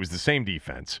 Bears, but it was the same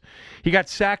defense. He got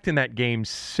sacked in that game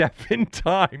 7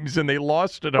 times, and they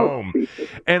lost at home.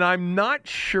 And I'm not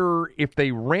sure if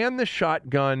they ran the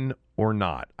shotgun or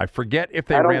not. I forget if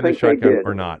they ran the shotgun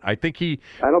or not. I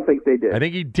don't think they did. I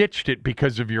think he ditched it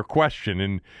because of your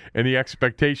question and the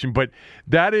expectation. But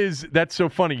that's so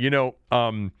funny.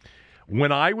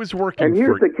 When I was working and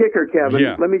here's the kicker, Kevin.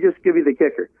 Yeah. Let me just give you the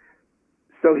kicker.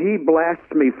 So he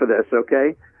blasts me for this,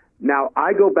 okay? Now,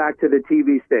 I go back to the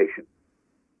TV station,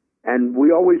 and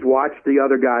we always watch the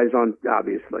other guys on,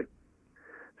 obviously.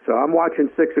 So I'm watching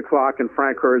 6 o'clock, and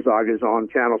Frank Herzog is on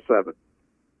Channel 7.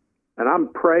 And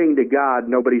I'm praying to God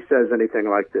nobody says anything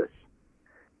like this.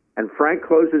 And Frank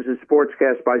closes his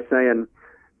sportscast by saying,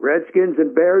 Redskins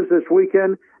and Bears this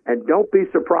weekend, and don't be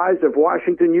surprised if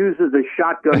Washington uses a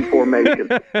shotgun formation.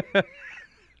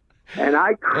 And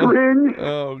I cringed.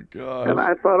 Oh, God. And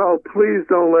I thought, oh, please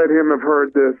don't let him have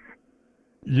heard this.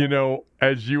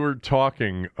 As you were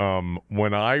talking,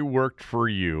 when I worked for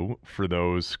you for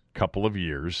those couple of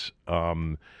years,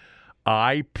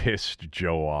 I pissed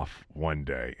Joe off one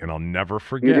day, and I'll never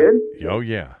forget it. You did? Oh,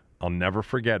 yeah. I'll never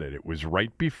forget it. It was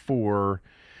right before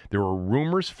there were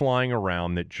rumors flying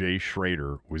around that Jay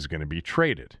Schroeder was going to be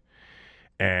traded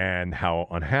and how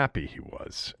unhappy he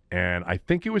was. And I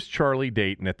think it was Charlie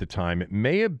Dayton at the time. It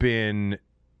may have been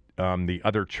the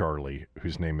other Charlie,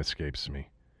 whose name escapes me.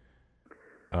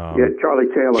 Charlie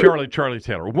Taylor. Charlie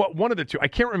Taylor. One of the two. I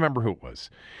can't remember who it was.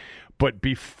 But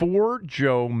before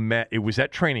Joe met, it was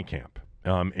at training camp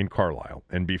in Carlisle.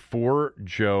 And before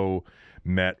Joe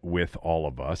met with all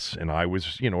of us, and I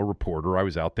was, a reporter. I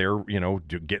was out there,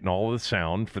 getting all of the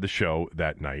sound for the show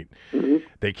that night. Mm-hmm.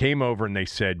 They came over and they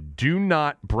said, do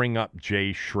not bring up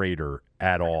Jay Schroeder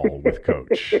at all with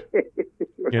Coach.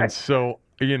 Right. And so,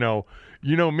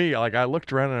 me, like I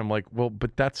looked around and I'm like, well,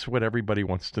 but that's what everybody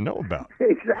wants to know about.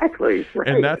 Exactly. Right.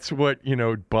 And that's what,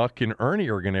 Buck and Ernie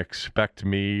are going to expect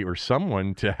me or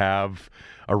someone to have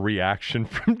a reaction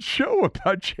from Joe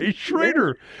about Jay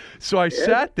Schroeder. Yeah. So I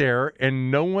sat there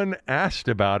and no one asked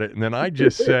about it. And then I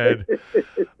just said,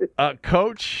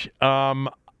 Coach,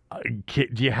 do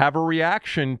you have a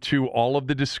reaction to all of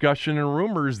the discussion and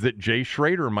rumors that Jay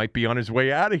Schroeder might be on his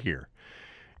way out of here?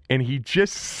 And he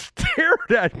just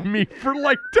stared at me for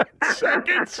like 10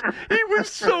 seconds. He was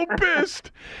so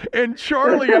pissed. And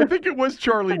Charlie, I think it was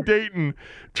Charlie Dayton,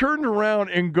 turned around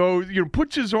and goes,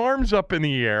 puts his arms up in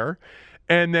the air.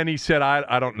 And then he said,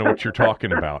 I don't know what you're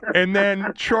talking about. And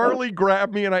then Charlie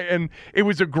grabbed me, and it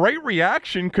was a great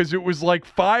reaction because it was like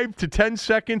 5 to 10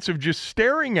 seconds of just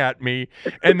staring at me.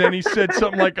 And then he said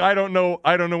something like, I don't know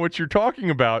what you're talking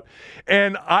about.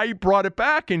 And I brought it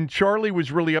back, and Charlie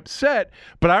was really upset.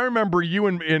 But I remember you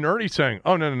and Ernie saying,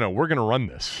 oh, no, we're going to run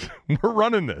this. We're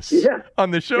running this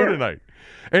on the show tonight.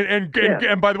 And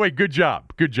by the way, good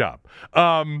job.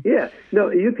 No,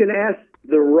 you can ask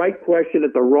the right question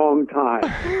at the wrong time.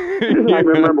 I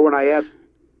remember when I asked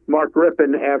Mark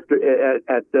Griffin at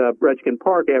Redskin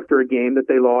Park after a game that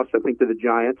they lost, I think, to the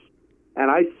Giants, and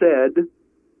I said,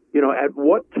 at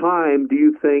what time do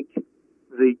you think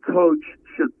the coach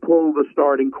should pull the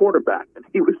starting quarterback? And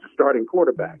he was the starting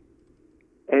quarterback.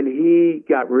 And he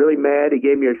got really mad. He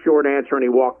gave me a short answer, and he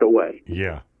walked away.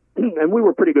 Yeah. And we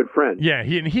were pretty good friends. Yeah,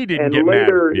 he didn't and get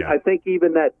later, mad. Yeah. I think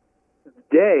even that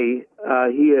day,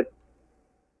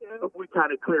 we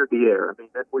kind of cleared the air. I mean,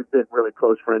 we've been really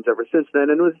close friends ever since then.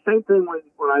 And it was the same thing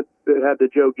when I had the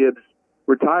Joe Gibbs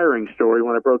retiring story,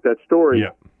 when I broke that story.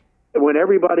 Yeah. When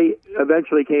everybody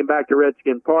eventually came back to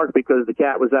Redskin Park because the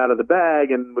cat was out of the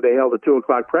bag and they held a 2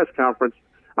 o'clock press conference,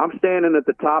 I'm standing at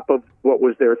the top of what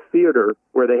was their theater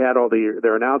where they had all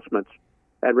their announcements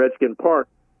at Redskin Park.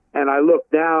 And I look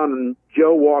down, and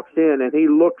Joe walks in, and he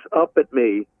looks up at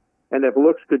me. And if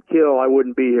looks could kill, I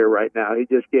wouldn't be here right now. He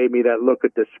just gave me that look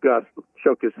of disgust,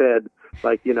 shook his head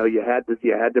like, you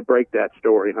had to break that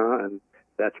story, huh? And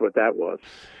that's what that was.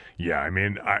 Yeah, I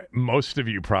mean, most of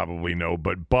you probably know,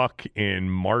 but Buck in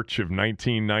March of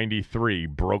 1993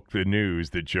 broke the news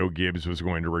that Joe Gibbs was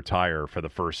going to retire for the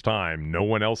first time. No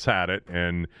one else had it,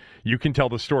 and you can tell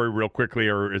the story real quickly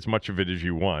or as much of it as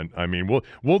you want. I mean,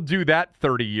 we'll do that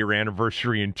 30-year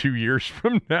anniversary in 2 years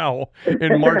from now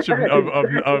in March of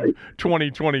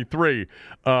 2023.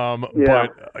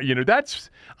 But,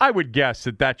 I would guess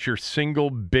that's your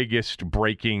single biggest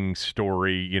breaking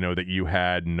story, that you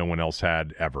had and no one else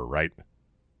had ever, right?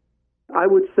 I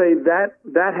would say that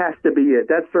has to be it.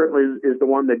 That certainly is the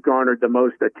one that garnered the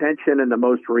most attention and the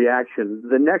most reaction.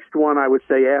 The next one I would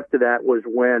say after that was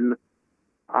when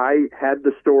I had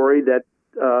the story that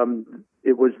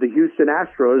it was the Houston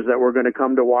Astros that were going to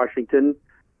come to Washington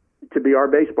to be our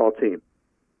baseball team.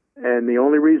 And the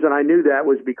only reason I knew that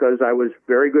was because I was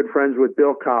very good friends with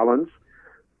Bill Collins,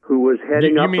 who was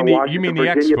heading up the Washington,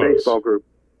 Virginia baseball group.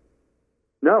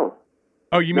 No.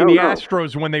 Oh, you mean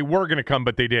Astros when they were going to come,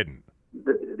 but they didn't?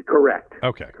 Correct.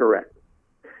 Okay. Correct.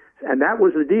 And that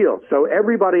was the deal. So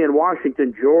everybody in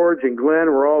Washington, George and Glenn,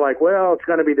 were all like, well, it's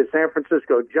going to be the San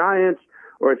Francisco Giants,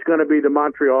 or it's going to be the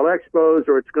Montreal Expos,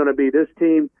 or it's going to be this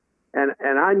team. And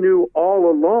I knew all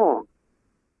along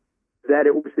that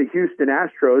it was the Houston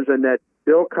Astros and that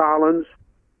Bill Collins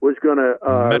was going to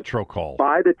Metrocall.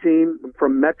 Buy the team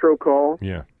from Metrocall.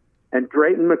 Yeah. And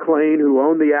Drayton McLean, who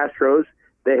owned the Astros,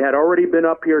 they had already been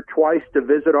up here twice to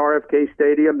visit RFK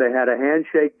Stadium. They had a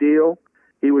handshake deal.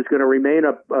 He was going to remain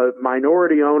a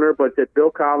minority owner, but that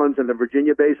Bill Collins and the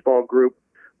Virginia Baseball Group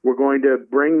were going to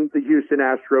bring the Houston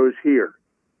Astros here.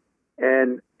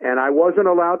 And I wasn't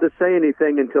allowed to say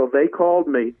anything until they called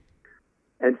me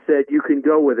and said, you can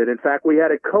go with it. In fact, we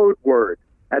had a code word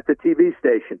at the TV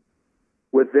station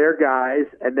with their guys,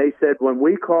 and they said, when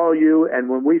we call you and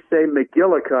when we say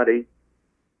McGillicuddy,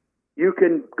 you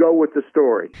can go with the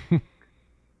story.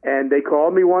 And they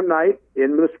called me one night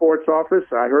in the sports office.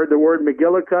 I heard the word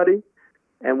McGillicuddy,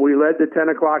 and we led the 10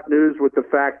 o'clock news with the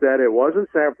fact that it wasn't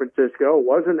San Francisco, it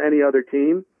wasn't any other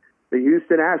team. The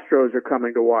Houston Astros are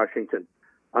coming to Washington.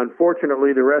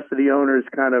 Unfortunately, the rest of the owners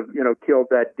kind of, killed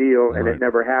that deal, and it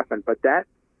never happened. But that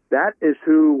is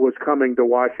who was coming to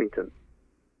Washington.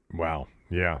 Wow.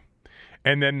 Yeah.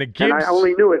 And then the Gibbs... And I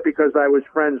only knew it because I was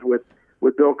friends with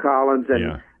Bill Collins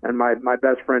and my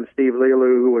best friend Steve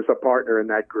Lelu, who was a partner in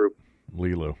that group.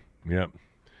 Lelu, yep.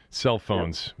 Cell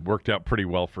phones worked out pretty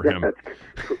well for him.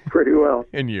 Pretty well.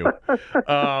 And you.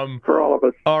 For all of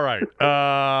us. All right.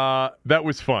 That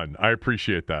was fun. I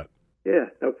appreciate that. Yeah,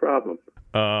 no problem.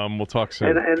 We'll talk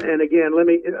soon. And again, let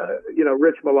me,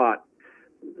 Rich Malott,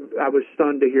 I was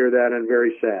stunned to hear that and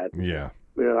very sad. Yeah.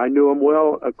 I knew him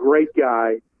well, a great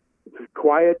guy,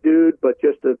 quiet dude, but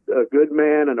just a good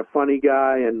man and a funny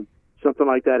guy. And something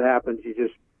like that happens, you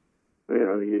just,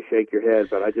 you shake your head.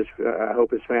 But I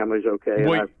hope his family's okay.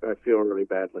 Well, and I feel really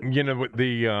badly.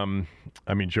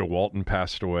 Joe Walton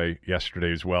passed away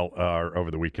yesterday as well, or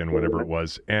over the weekend, whatever it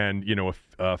was. And,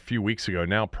 a few weeks ago,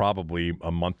 now probably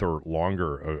a month or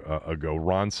longer ago,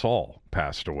 Ron Saul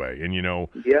passed away. And,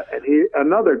 Yeah, and he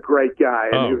another great guy.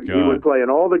 And he would play in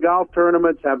all the golf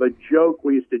tournaments, have a joke.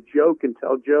 We used to joke and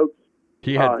tell jokes.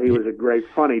 He was a great,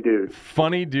 funny dude.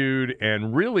 Funny dude,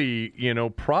 and really,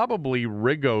 probably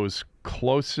Rigo's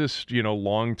closest,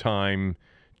 longtime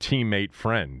teammate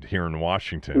friend here in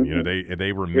Washington. Mm-hmm.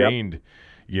 They remained,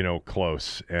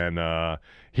 close, and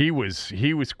he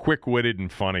was quick-witted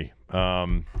and funny.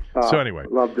 So anyway,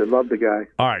 loved the guy.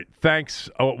 All right, thanks.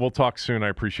 We'll talk soon. I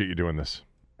appreciate you doing this.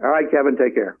 All right, Kevin,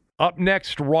 take care. Up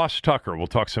next, Ross Tucker. We'll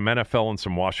talk some NFL and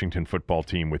some Washington football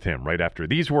team with him right after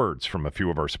these words from a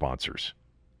few of our sponsors.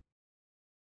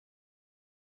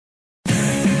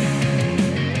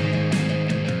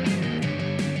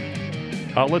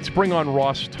 Let's bring on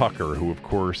Ross Tucker, who, of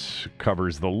course,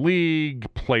 covers the league,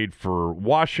 played for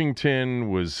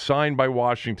Washington, was signed by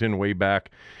Washington way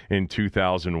back in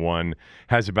 2001,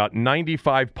 has about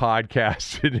 95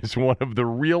 podcasts, and is one of the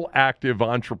real active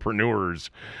entrepreneurs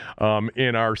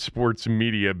in our sports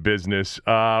media business.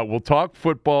 We'll talk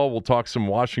football. We'll talk some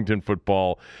Washington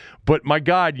football. But, my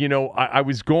God, I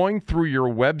was going through your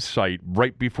website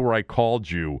right before I called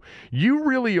you. You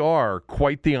really are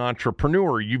quite the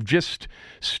entrepreneur. You've just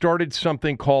started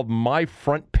something called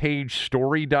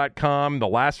myfrontpagestory.com. The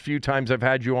last few times I've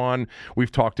had you on,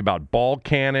 we've talked about Ball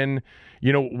Cannon.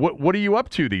 What are you up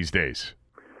to these days?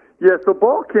 Yeah, so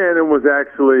Ball Cannon was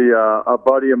actually a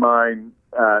buddy of mine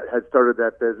had started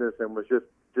that business and was just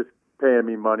paying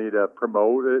me money to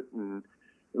promote it and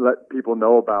let people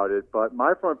know about it. But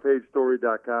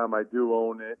myfrontpagestory.com, I do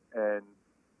own it, and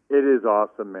it is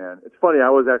awesome, man. It's funny, I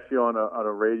was actually on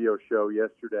a radio show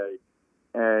yesterday,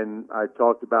 and I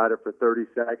talked about it for 30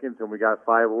 seconds, and we got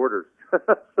 5 orders.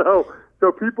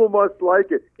 so people must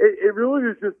like it. It really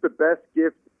is just the best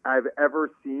gift I've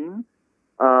ever seen.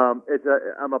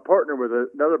 I'm a partner with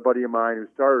another buddy of mine who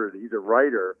started it. He's a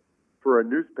writer for a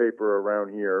newspaper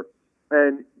around here,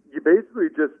 and you basically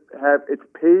just have it's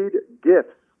paid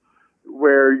gifts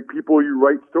where you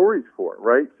write stories for,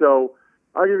 right? So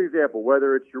I'll give you an example.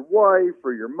 Whether it's your wife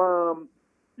or your mom,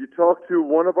 you talk to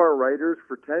one of our writers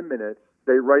for 10 minutes.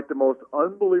 They write the most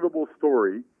unbelievable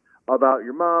story about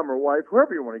your mom or wife,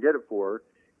 whoever you want to get it for.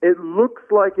 It looks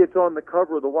like it's on the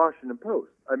cover of the Washington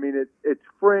Post. I mean, it's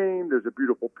framed. There's a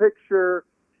beautiful picture.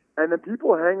 And then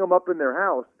people hang them up in their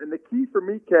house. And the key for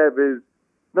me, Kev, is,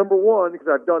 number one, because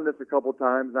I've done this a couple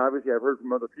times, and obviously I've heard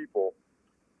from other people,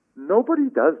 nobody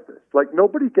does this. Like,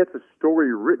 nobody gets a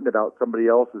story written about somebody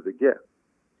else as a gift.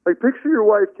 Like, picture your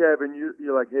wife, Kev, and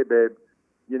you're like, hey, babe,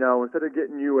 instead of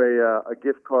getting you a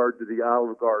gift card to the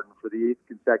Olive Garden for the 8th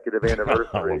consecutive anniversary,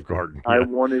 Olive Garden, yeah. I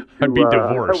wanted to I'd be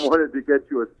divorced. I wanted to get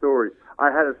you a story.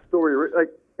 I had a story written.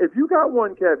 Like, if you got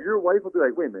one, Kev, your wife will be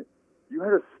like, wait a minute, you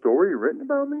had a story written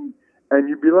about me? And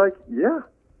you'd be like, yeah,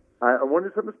 I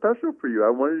wanted something special for you. I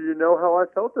wanted you to know how I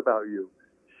felt about you.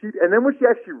 And then when she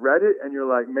actually read it, and you're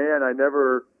like, man, I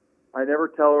never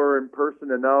tell her in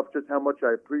person enough just how much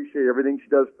I appreciate everything she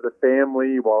does for the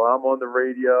family while I'm on the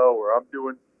radio or I'm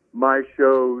doing my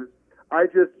shows.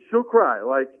 She'll cry.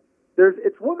 Like,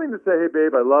 it's one thing to say, hey,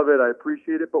 babe, I love it, I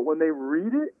appreciate it, but when they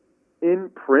read it in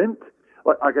print,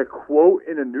 like a quote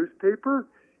in a newspaper,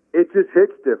 it just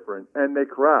hits different, and they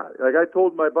cry. Like, I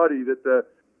told my buddy that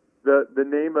the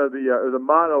name of the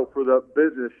motto for the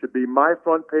business should be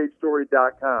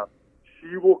myfrontpagestory.com.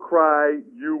 She will cry,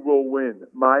 you will win.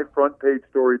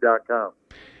 myfrontpagestory.com.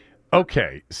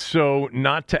 Okay, so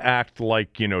not to act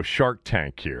like, Shark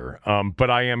Tank here, but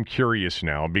I am curious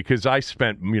now because I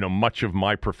spent, much of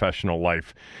my professional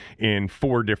life in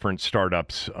 4 different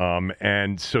startups,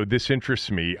 and so this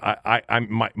interests me.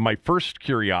 My first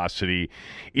curiosity,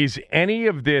 is any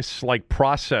of this, like,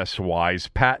 process-wise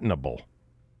patentable?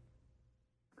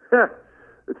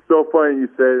 It's so funny you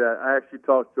say that. I actually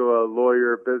talked to a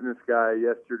lawyer, business guy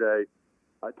yesterday,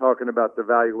 talking about the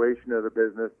valuation of the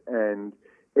business, and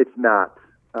it's not.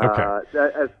 Okay.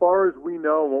 As far as we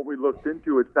know, and what we looked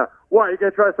into, it's not. Why, you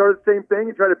going to try to start the same thing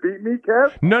and try to beat me,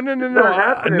 Kev? No.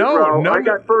 I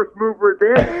got first mover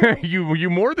advantage. You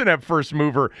more than have first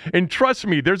mover. And trust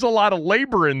me, there's a lot of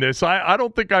labor in this. I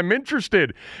don't think I'm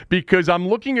interested because I'm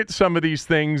looking at some of these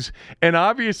things, and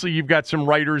obviously you've got some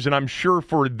writers, and I'm sure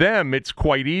for them it's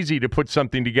quite easy to put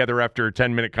something together after a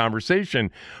 10-minute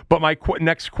conversation. But my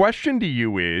next question to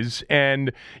you is,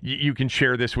 and you can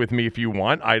share this with me if you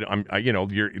want.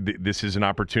 This is an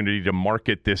opportunity to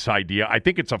market this idea. I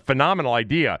think it's a phenomenal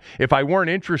idea. If I weren't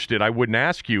interested, I wouldn't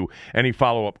ask you any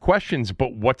follow-up questions,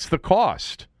 but what's the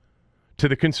cost to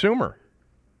the consumer?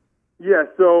 Yeah,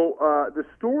 so the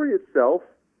story itself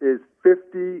is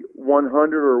 $50,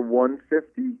 $100, or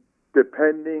 $150,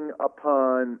 depending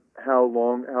upon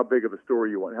how big of a story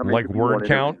you want. How many like word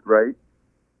count? Right?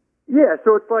 Yeah,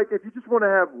 so it's like if you just want to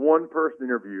have one person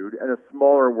interviewed and a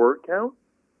smaller word count,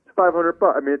 it's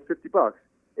 $500. I mean, it's $50.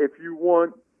 If you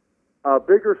want a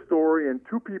bigger story and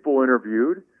 2 people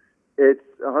interviewed, it's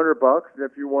 $100. And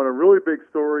if you want a really big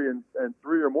story and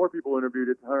 3 or more people interviewed,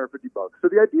 it's $150. So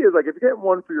the idea is, like, if you're getting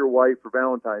one for your wife for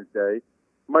Valentine's Day, it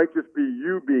might just be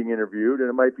you being interviewed, and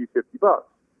it might be $50.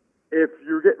 If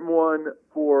you're getting one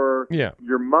for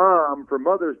your mom for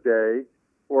Mother's Day,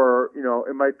 or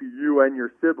it might be you and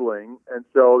your sibling, and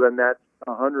so then that's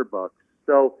 $100.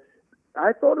 So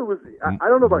I thought it was, I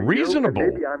don't know about reasonable.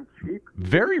 You, maybe I'm cheap.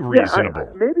 Very reasonable.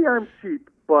 Maybe I'm cheap,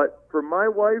 but for my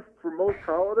wife, for most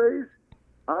holidays,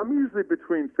 I'm usually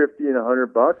between $50 and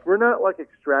 $100. We're not like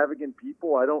extravagant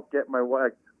people. I don't get my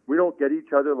wife, we don't get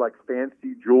each other like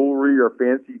fancy jewelry or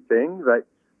fancy things.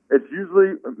 It's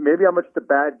usually, maybe I'm just a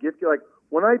bad gift. Like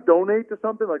when I donate to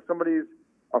something, like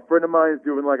a friend of mine is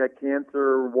doing like a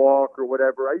cancer walk or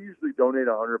whatever, I usually donate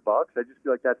 $100. I just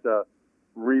feel like that's a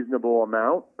reasonable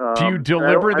amount. Do you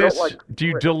deliver this? Do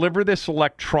you deliver this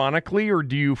electronically, or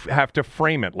do you have to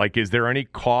frame it? Like, is there any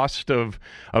cost of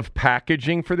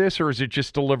packaging for this, or is it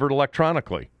just delivered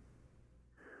electronically?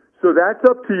 So that's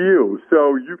up to you.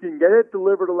 So you can get it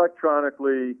delivered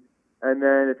electronically, and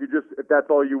then if that's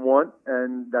all you want,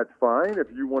 and that's fine. If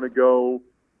you want to go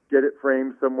get it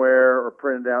framed somewhere or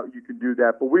print it out, you can do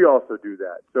that. But we also do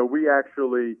that. So we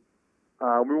actually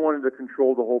we wanted to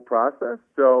control the whole process.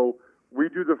 So we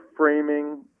do the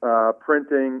framing,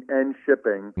 printing, and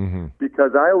shipping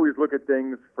because I always look at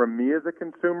things from me as a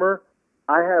consumer.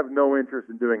 I have no interest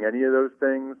in doing any of those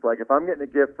things. Like if I'm getting a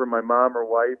gift from my mom or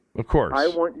wife, of course, I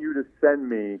want you to send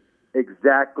me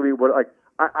exactly what. Like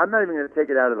I'm not even going to take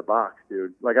it out of the box,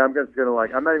 dude. Like I'm just going to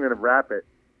I'm not even going to wrap it.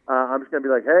 I'm just going to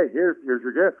be like, hey, here's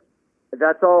your gift.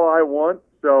 That's all I want.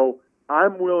 So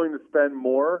I'm willing to spend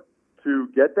more to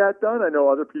get that done. I know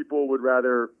other people would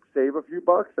rather save a few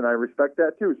bucks, and I respect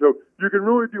that too. So you can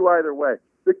really do either way.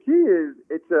 The key is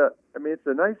it's a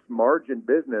nice margin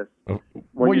business.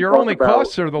 Well, your only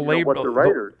costs are the labor. What the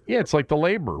writers. It's like the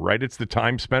labor, right? It's the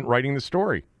time spent writing the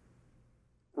story.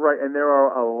 Right, and there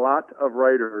are a lot of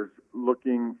writers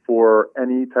looking for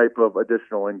any type of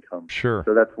additional income. Sure.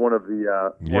 So that's one of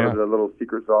the little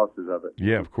secret sauces of it.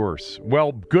 Yeah, of course.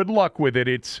 Well, good luck with it.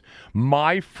 It's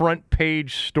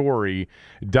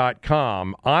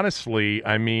myfrontpagestory.com. Honestly,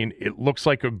 I mean, it looks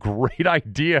like a great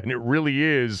idea, and it really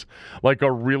is like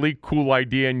a really cool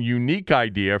idea and unique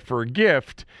idea for a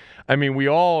gift. I mean, we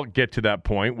all get to that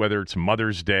point, whether it's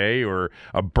Mother's Day or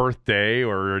a birthday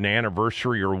or an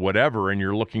anniversary or whatever, and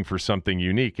you're looking for something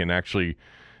unique, and actually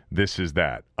this is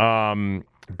that.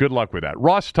 Good luck with that.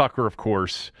 Ross Tucker, of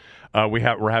course,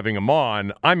 we're having him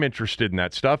on. I'm interested in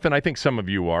that stuff, and I think some of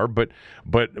you are, but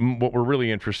what we're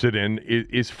really interested in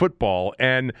is football.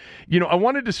 And, I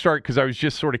wanted to start because I was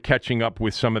just sort of catching up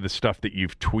with some of the stuff that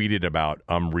you've tweeted about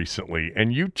recently.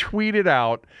 And you tweeted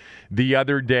out the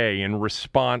other day in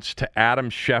response to Adam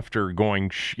Schefter going,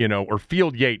 or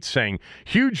Field Yates saying,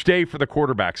 huge day for the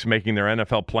quarterbacks making their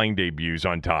NFL playing debuts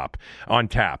on tap.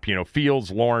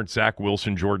 Fields, Lawrence, Zach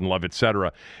Wilson, Jordan Love,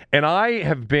 etc. And I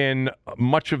have been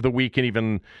much of the week and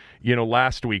even,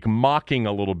 last week mocking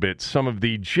a little bit some of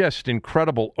the just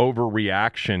incredible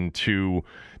overreaction to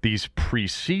these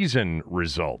preseason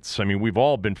results. I mean, we've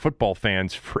all been football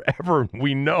fans forever.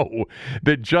 We know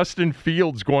that Justin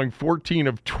Fields going 14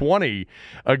 of 20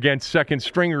 against second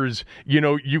stringers,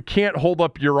 you can't hold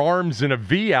up your arms in a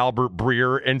V, Albert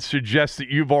Breer, and suggest that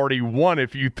you've already won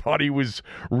if you thought he was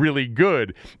really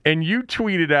good. And you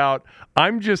tweeted out,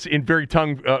 I'm just, in very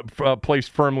tongue placed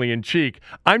firmly in cheek,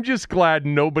 I'm just glad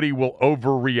nobody will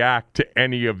overreact to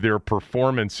any of their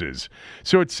performances.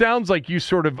 So it sounds like you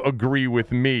sort of agree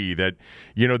with me that,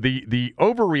 the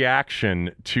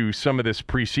overreaction to some of this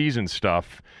preseason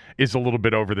stuff is a little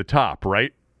bit over the top,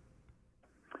 right?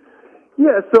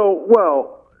 Yeah,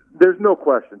 there's no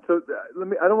question. So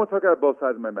I don't want to talk out of both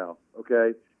sides of my mouth,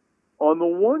 okay? On the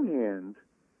one hand,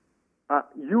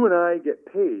 you and I get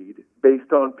paid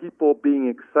based on people being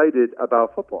excited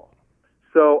about football.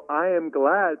 So I am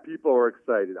glad people are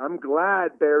excited. I'm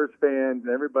glad Bears fans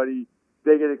and everybody,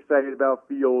 they get excited about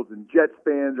Fields, and Jets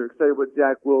fans are excited what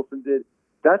Zach Wilson did.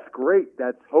 That's great.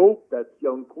 That's hope. That's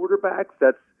young quarterbacks.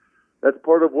 That's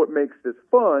part of what makes this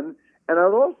fun. And I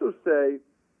would also say,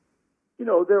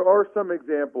 there are some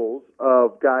examples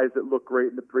of guys that look great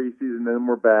in the preseason and then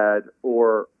were bad,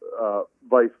 or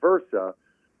vice versa.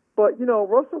 But,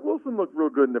 Russell Wilson looked real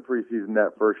good in the preseason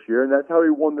that first year, and that's how he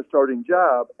won the starting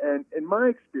job. And in my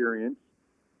experience,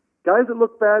 guys that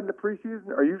look bad in the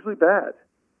preseason are usually bad.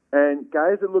 And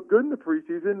guys that look good in the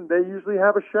preseason, they usually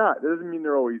have a shot. That doesn't mean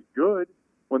they're always good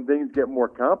when things get more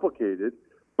complicated,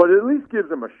 but it at least gives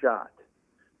them a shot.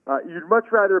 You'd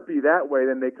much rather it be that way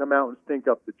than they come out and stink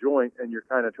up the joint and you're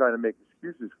kind of trying to make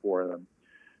excuses for them.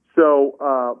 So,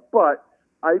 but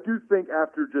I do think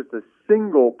after just a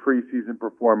single preseason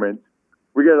performance,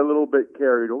 we get a little bit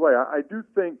carried away. I do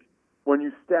think when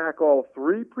you stack all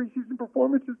three preseason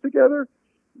performances together,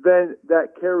 then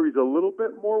that carries a little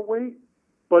bit more weight.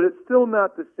 But it's still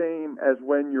not the same as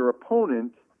when your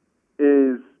opponent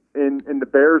is, in the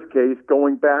Bears case,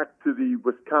 going back to the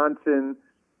Wisconsin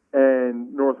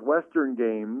and Northwestern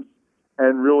games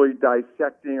and really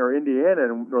dissecting, or Indiana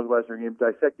and Northwestern games,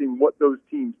 dissecting what those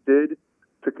teams did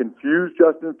to confuse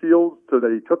Justin Fields so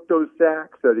that he took those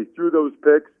sacks, that he threw those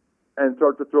picks, and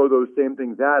start to throw those same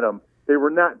things at him. They were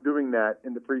not doing that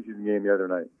in the preseason game the other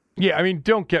night. Yeah, I mean,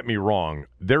 don't get me wrong.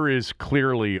 There is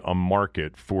clearly a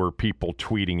market for people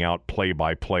tweeting out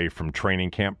play-by-play from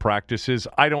training camp practices.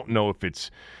 I don't know if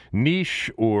it's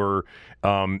niche or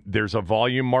there's a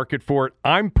volume market for it.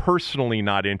 I'm personally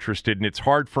not interested, and it's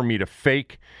hard for me to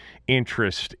fake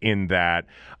interest in that.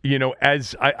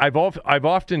 As I've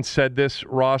often said this,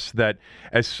 Ross, that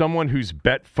as someone who's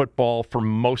bet football for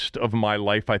most of my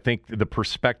life, I think the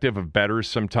perspective of bettors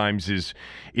sometimes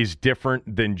is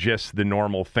different than just the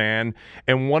normal fan.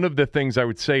 And one of the things I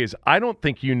would say is I don't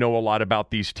think you know a lot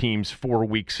about these teams 4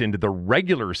 weeks into the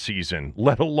regular season,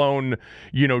 let alone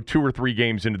 2 or 3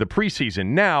 games into the preseason.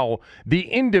 Now,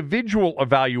 the individual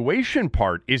evaluation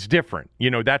part is different.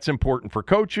 That's important for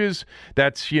coaches.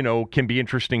 That's can be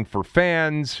interesting for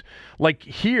fans. Like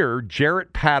here,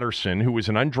 Jarrett Patterson, who was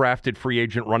an undrafted free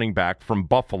agent running back from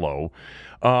Buffalo,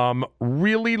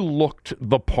 really looked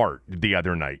the part the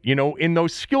other night. In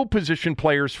those skill position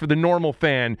players, for the normal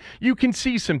fan, you can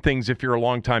see some things if you're a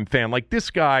longtime fan. Like this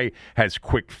guy has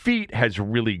quick feet, has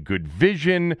really good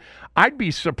vision. I'd be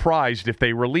surprised if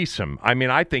they release him. I mean,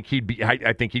 I think he'd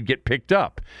get picked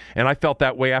up. And I felt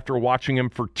that way after watching him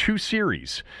for 2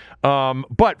 series.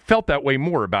 But felt that way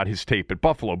more about his tape at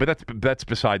Buffalo. But that's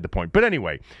beside the point. But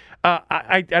anyway,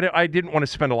 I didn't want to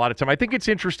spend a lot of time. I think it's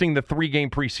interesting, the 3-game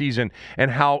preseason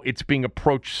and how it's being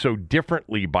approached so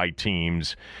differently by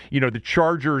teams. The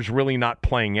Chargers really not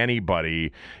playing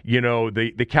anybody.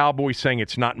 The Cowboys saying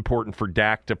it's not important for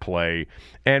Dak to play,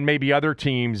 and maybe other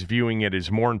teams viewing it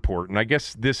as more important. I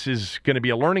guess this is going to be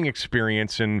a learning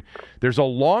experience, and there's a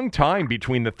long time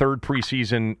between the 3rd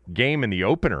preseason game and the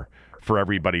opener for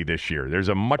everybody this year. There's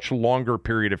a much longer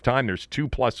period of time. There's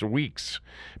 2+ weeks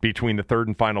between the 3rd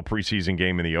and final preseason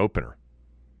game and the opener.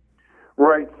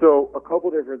 Right. So a couple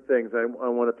different things I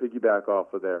want to piggyback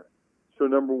off of there. So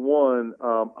number one,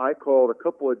 I called a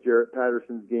couple of Jarrett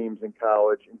Patterson's games in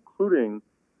college, including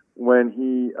when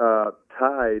he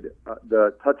tied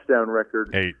the touchdown record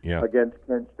 8, yeah, against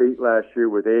Kent State last year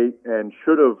with 8, and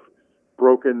should have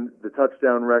broken the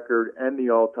touchdown record and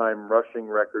the all-time rushing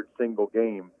record single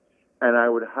game. And I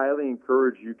would highly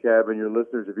encourage you, Kev, and your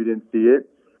listeners, if you didn't see it,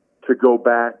 to go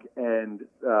back and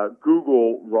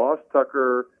Google Ross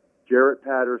Tucker, Jarrett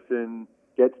Patterson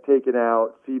gets taken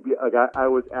out. I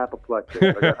was apoplectic.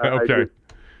 Okay.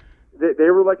 They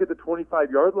were like at the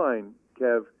 25-yard line,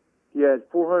 Kev. He had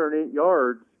 408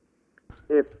 yards.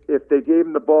 If they gave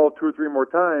him the ball 2 or 3 more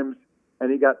times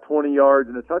and he got 20 yards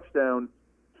and a touchdown,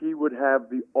 he would have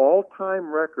the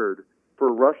all-time record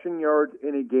for rushing yards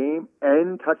in a game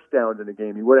and touchdowns in a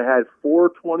game. He would have had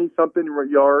 420-something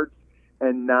yards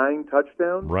and 9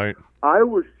 touchdowns. Right. I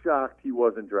was shocked he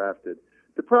wasn't drafted.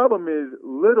 The problem is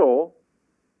little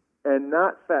and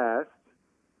not fast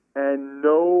and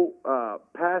no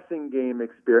passing game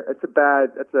experience. It's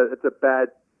a bad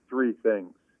 3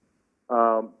 things.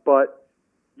 But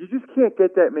you just can't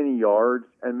get that many yards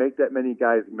and make that many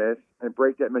guys miss and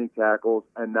break that many tackles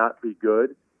and not be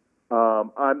good.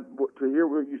 To hear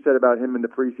what you said about him in the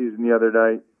preseason the other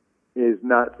night is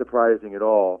not surprising at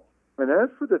all. And as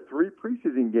for the 3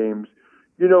 preseason games,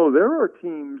 there are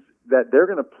teams that they're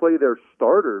going to play their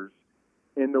starters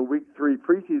in the Week 3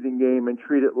 preseason game and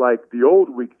treat it like the old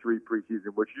Week 3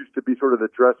 preseason, which used to be sort of the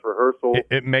dress rehearsal.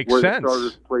 It makes where sense. The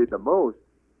starters played the most.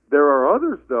 There are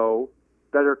others, though,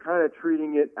 that are kind of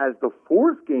treating it as the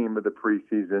 4th game of the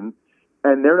preseason,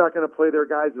 and they're not going to play their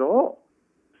guys at all.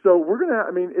 So we're going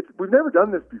to, we've never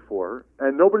done this before,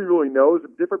 and nobody really knows.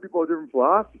 Different people have different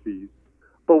philosophies.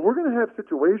 But we're going to have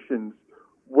situations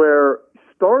where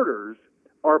starters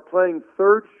are playing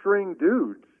 3rd-string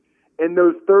dudes in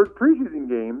those 3rd preseason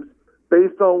games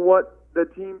based on what the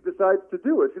team decides to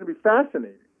do. It's going to be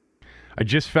fascinating. I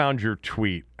just found your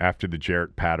tweet after the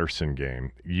Jarrett Patterson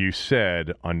game. You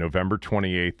said on November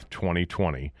 28th,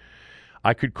 2020,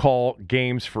 I could call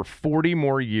games for 40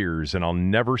 more years, and I'll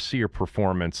never see a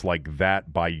performance like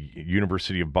that by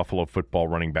University of Buffalo football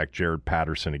running back Jarrett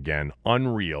Patterson again.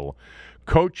 Unreal.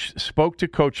 Coach spoke to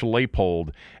Coach Leipold,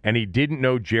 and he didn't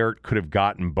know Jarrett could have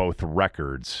gotten both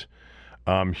records.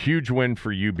 Huge win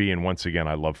for UB, and once again,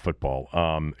 I love football.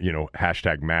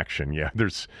 #Maction. Yeah,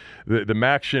 there's the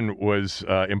Maction was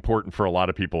important for a lot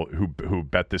of people who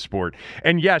bet this sport.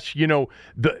 And yes,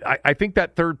 I think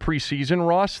that 3rd preseason,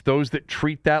 Ross, those that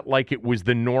treat that like it was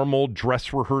the normal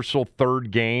dress rehearsal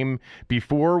 3rd game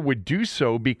before would do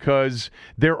so because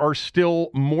there are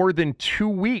still more than 2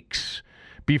 weeks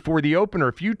before the opener.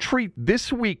 If you treat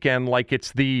this weekend like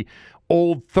it's the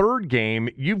old 3rd game,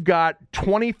 you've got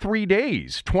 23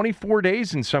 days, 24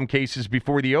 days in some cases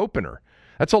before the opener.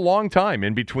 That's a long time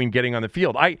in between getting on the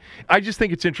field. I just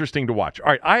think it's interesting to watch. All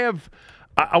right,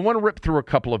 I want to rip through a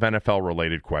couple of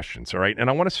NFL-related questions, all right? And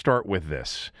I want to start with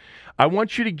this. I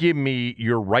want you to give me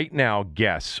your right now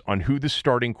guess on who the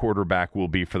starting quarterback will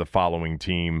be for the following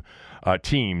teams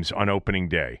on opening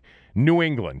day. New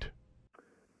England.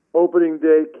 Opening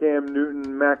day, Cam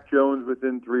Newton, Mac Jones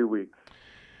within 3 weeks.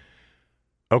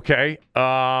 Okay.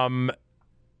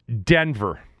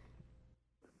 Denver.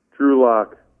 Drew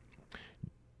Lock.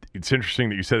 It's interesting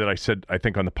that you said that. I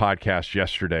think on the podcast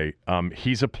yesterday,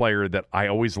 he's a player that I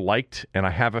always liked, and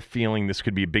I have a feeling this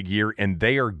could be a big year, and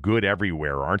they are good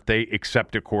everywhere, aren't they,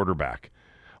 except at quarterback?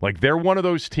 Like, they're one of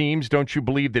those teams, don't you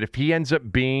believe, that if he ends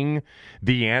up being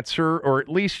the answer, or at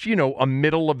least, a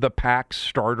middle-of-the-pack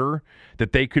starter,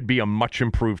 that they could be a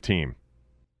much-improved team?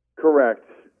 Correct.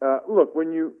 Look,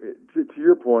 when you to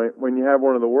your point, when you have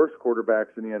one of the worst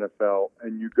quarterbacks in the NFL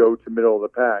and you go to middle of the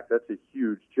pack, that's a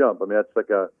huge jump. I mean, that's like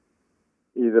the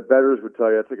bettors would tell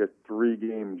you that's like a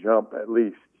 3-game jump at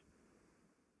least.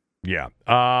 Yeah.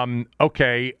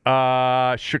 Okay.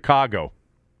 Chicago.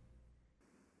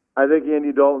 I think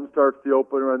Andy Dalton starts the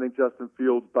opener. I think Justin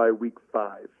Fields by week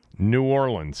 5. New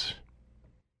Orleans.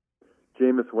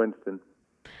 Jameis Winston.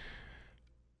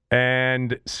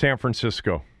 And San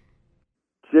Francisco.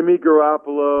 Jimmy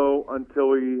Garoppolo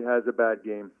until he has a bad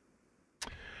game.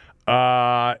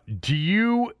 Do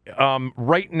you,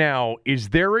 right now, is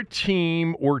there a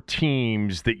team or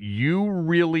teams that you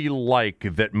really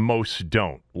like that most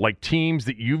don't? Like teams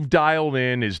that you've dialed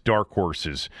in as dark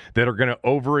horses that are going to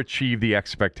overachieve the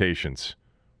expectations?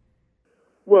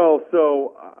 Well,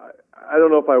 so I don't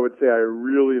know if I would say I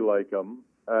really like them,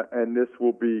 and this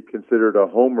will be considered a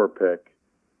homer pick.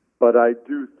 But I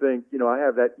do think, I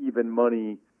have that Even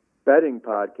Money betting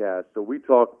podcast. So we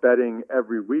talk betting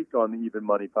every week on the Even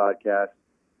Money podcast.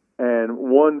 And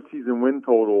one season win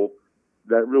total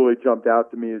that really jumped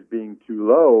out to me as being too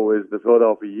low is the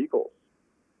Philadelphia Eagles.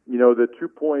 The 2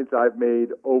 points I've made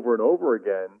over and over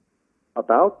again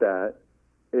about that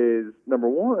is, number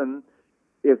one,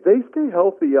 if they stay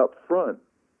healthy up front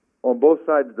on both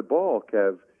sides of the ball,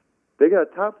 Kev, they got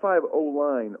a top 5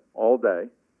 O-line all day.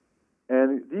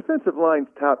 And defensive line's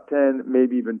top 10,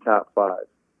 maybe even top 5.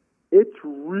 It's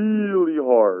really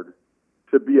hard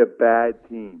to be a bad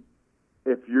team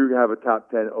if you have a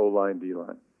top 10 O-line,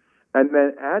 D-line. And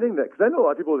then adding that, because I know a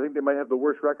lot of people think they might have the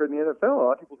worst record in the NFL. A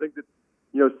lot of people think that,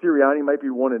 Sirianni might be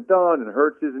one and done and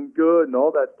Hurts isn't good and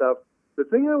all that stuff. The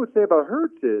thing I would say about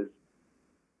Hurts is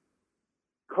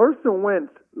Carson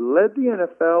Wentz led the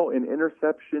NFL in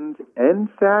interceptions and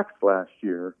sacks last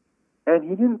year. And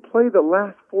he didn't play the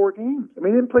last 4 games. I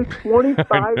mean, he didn't play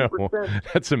 25%.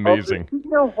 That's amazing. You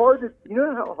know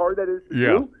how hard that is to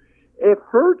yeah. do? If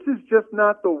Hurts is just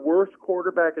not the worst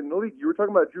quarterback in the league, you were talking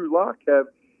about Drew Lock, Kev.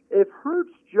 If Hurts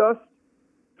just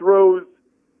throws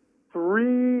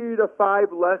 3 to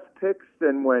 5 less picks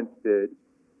than Wentz did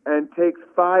and takes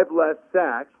 5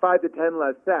 to 10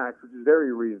 less sacks, which is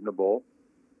very reasonable,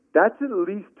 that's at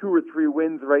least 2 or 3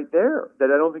 wins right there that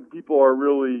I don't think people are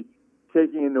really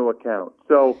taking into account.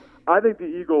 So I think the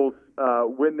Eagles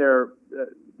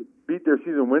beat their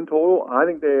season win total. I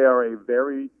think they are a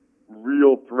very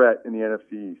real threat in the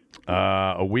NFC East.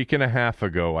 A week and a half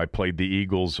ago, I played the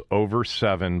Eagles over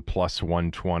 7 plus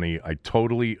 120. I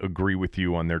totally agree with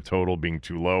you on their total being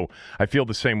too low. I feel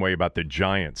the same way about the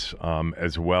Giants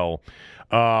as well.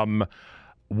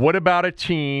 What about a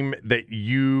team that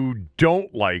you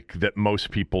don't like that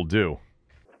most people do?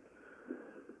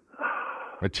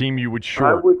 A team you would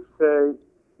short? I would say,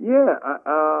 yeah.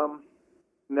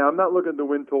 Now, I'm not looking at the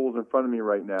win totals in front of me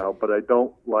right now, but I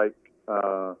don't like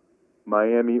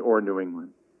Miami or New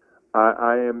England.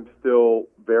 I am still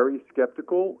very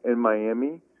skeptical in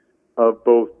Miami of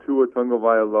both Tua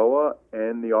Tagovailoa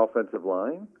and the offensive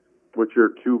line, which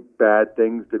are 2 bad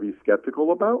things to be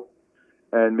skeptical about.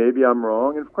 And maybe I'm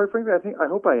wrong. And quite frankly, I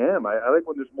hope I am. I like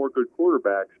when there's more good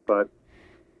quarterbacks, but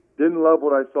didn't love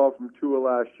what I saw from Tua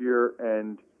last year,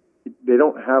 and they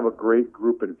don't have a great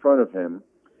group in front of him.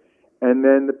 And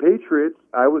then the Patriots,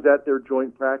 I was at their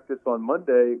joint practice on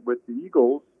Monday with the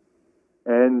Eagles,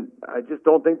 and I just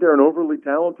don't think they're an overly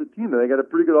talented team. They got a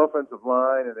pretty good offensive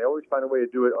line, and they always find a way to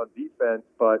do it on defense,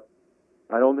 but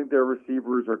I don't think their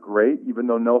receivers are great, even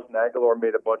though Nelson Aguilar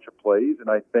made a bunch of plays. And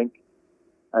I think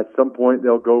at some point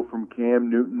they'll go from Cam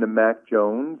Newton to Mac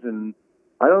Jones, and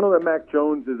I don't know that Mac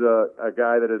Jones is a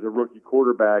guy that as a rookie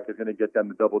quarterback is going to get them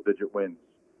to double-digit wins.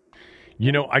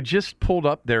 I just pulled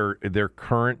up their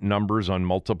current numbers on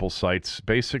multiple sites.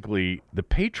 Basically, the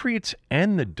Patriots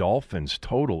and the Dolphins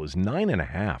total is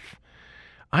 9.5.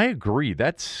 I agree.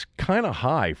 That's kind of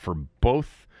high for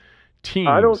both teams.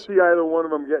 I don't see either one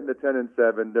of them getting to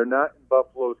 10-7. They're not in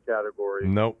Buffalo's category.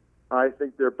 Nope. I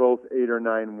think they're both 8 or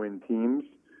 9 win teams.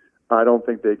 I don't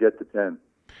think they get to 10.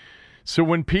 So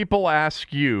when people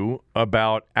ask you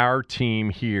about our team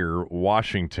here,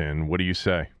 Washington, what do you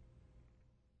say?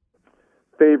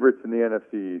 Favorites in the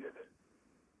NFC East.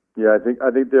 Yeah,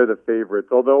 I think they're the favorites.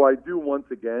 Although I do once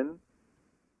again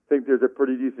think there's a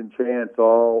pretty decent chance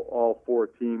all 4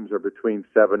 teams are between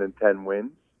 7 and 10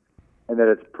 wins, and that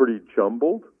it's pretty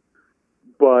jumbled.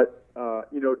 But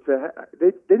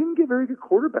they didn't get very good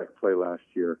quarterback play last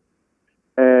year.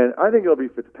 And I think it'll be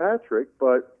Fitzpatrick,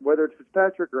 but whether it's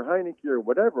Fitzpatrick or Heineke or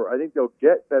whatever, I think they'll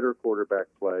get better quarterback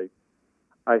play.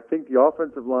 I think the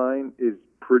offensive line is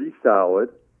pretty solid.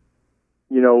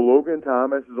 Logan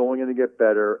Thomas is only going to get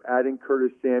better. Adding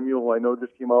Curtis Samuel, who I know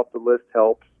just came off the list,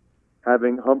 helps.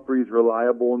 having Humphreys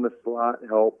reliable in the slot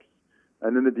helps.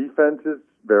 And then the defense is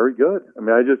very good. I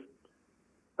mean,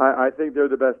 I think they're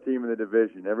the best team in the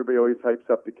division. Everybody always hypes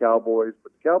up the Cowboys,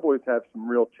 but the Cowboys have some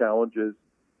real challenges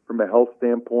from a health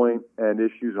standpoint and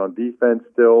issues on defense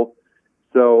still.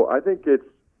 So I think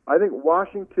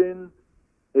Washington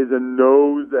is a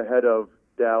nose ahead of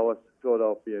Dallas,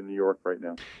 Philadelphia, and New York right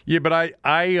now. Yeah, but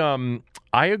I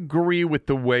agree with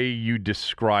the way you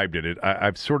described it.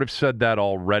 I've sort of said that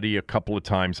already a couple of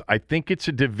times. I think it's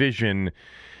a division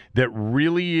that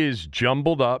really is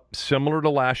jumbled up, similar to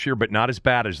last year, but not as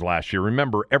bad as last year.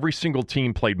 Remember, every single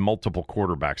team played multiple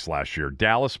quarterbacks last year.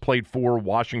 Dallas played 4,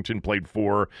 Washington played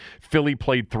 4, Philly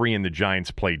played 3, and the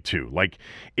Giants played 2. Like,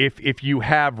 if you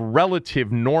have relative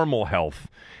normal health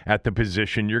at the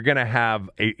position, you're going to have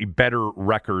a better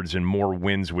records and more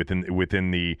wins within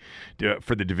the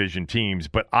for the division teams.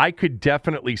 But I could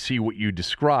definitely see what you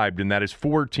described, and that is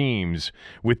 4 teams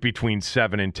with between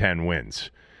 7 and 10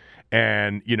 wins.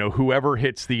 And, whoever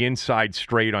hits the inside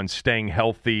straight on staying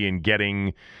healthy and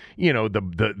getting,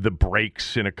 the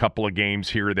breaks in a couple of games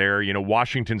here or there.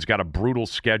 Washington's got a brutal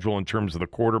schedule in terms of the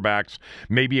quarterbacks.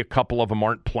 Maybe a couple of them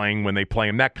aren't playing when they play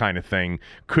them. That kind of thing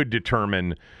could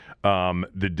determine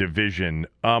the division.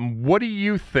 What do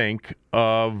you think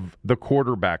of the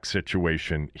quarterback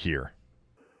situation here?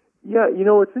 Yeah,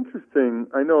 it's interesting.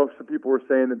 I know some people were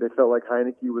saying that they felt like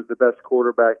Heineke was the best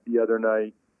quarterback the other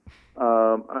night.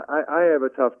 I have a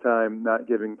tough time not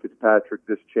giving Fitzpatrick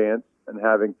this chance and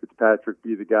having Fitzpatrick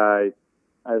be the guy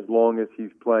as long as he's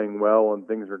playing well and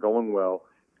things are going well.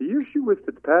 The issue with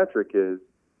Fitzpatrick is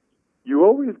you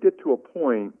always get to a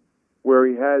point where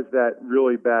he has that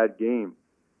really bad game.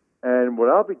 And what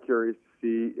I'll be curious to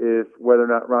see is whether or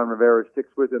not Ron Rivera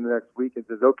sticks with him the next week and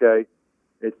says, okay,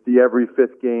 it's the every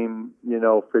 5th game,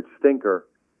 Fitz stinker,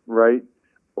 right?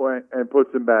 And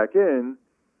puts him back in.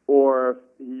 Or if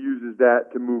he uses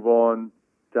that to move on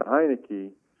to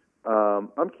Heineke.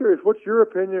 I'm curious, what's your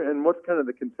opinion and what's kind of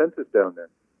the consensus down there?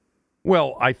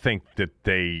 Well, I think that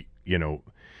they,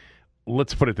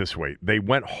 let's put it this way. They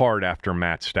went hard after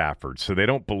Matt Stafford, so they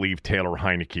don't believe Taylor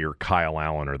Heineke or Kyle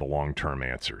Allen are the long-term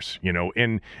answers.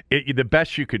 And the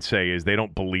best you could say is they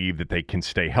don't believe that they can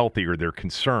stay healthy, or they're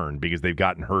concerned because they've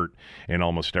gotten hurt in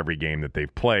almost every game that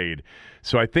they've played.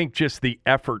 So I think just the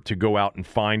effort to go out and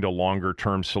find a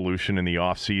longer-term solution in the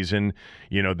offseason,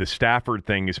 the Stafford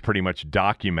thing is pretty much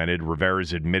documented.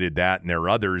 Rivera's admitted that, and there are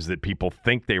others that people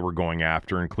think they were going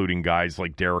after, including guys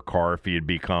like Derek Carr if he had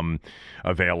become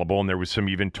available. And there was some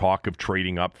even talk of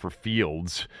trading up for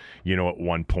Fields, at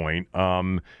one point.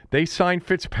 They signed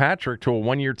Fitzpatrick to a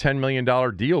 1-year, $10 million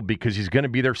deal because he's going to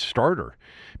be their starter,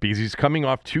 because he's coming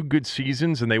off 2 good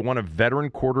seasons, and they want a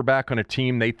veteran quarterback on a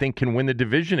team they think can win the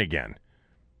division again.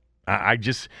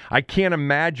 I can't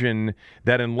imagine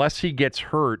that unless he gets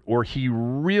hurt or he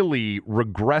really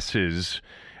regresses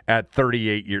at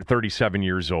 37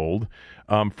 years old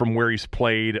from where he's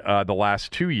played the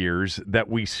last 2 years, that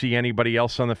we see anybody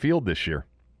else on the field this year.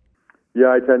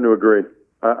 Yeah, I tend to agree.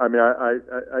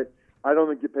 I don't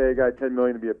think you pay a guy $10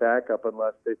 million to be a backup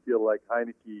unless they feel like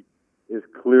Heineke is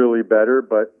clearly better,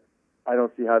 but I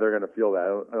don't see how they're going to feel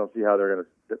that. I don't see how they're going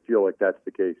to feel like that's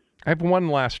the case. I have one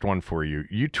last one for you.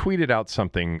 You tweeted out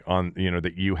something on,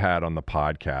 that you had on the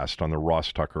podcast, on the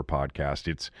Ross Tucker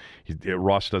podcast.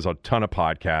 Ross does a ton of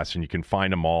podcasts, and you can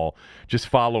find them all. Just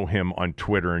follow him on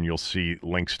Twitter, and you'll see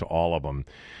links to all of them.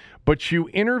 But you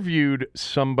interviewed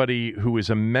somebody who is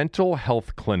a mental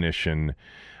health clinician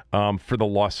for the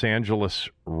Los Angeles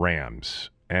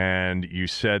Rams. And you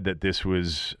said that this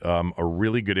was a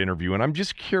really good interview. And I'm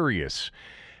just curious,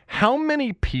 how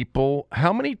many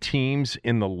teams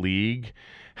in the league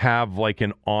have like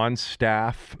an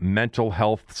on-staff mental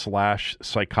health /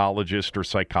 psychologist or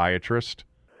psychiatrist?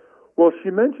 Well, she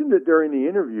mentioned it during the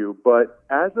interview, but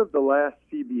as of the last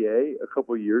CBA a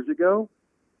couple of years ago,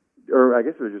 or I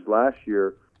guess it was just last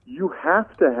year, you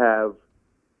have to have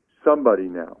somebody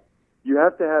now. You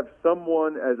have to have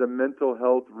someone as a mental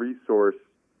health resource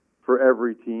for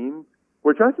every team,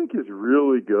 which I think is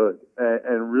really good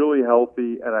and really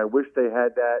healthy, and I wish they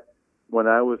had that when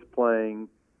I was playing.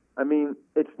 I mean,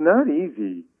 it's not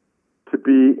easy to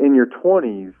be in your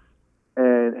 20s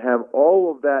and have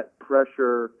all of that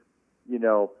pressure,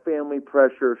 family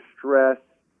pressure, stress.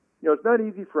 It's not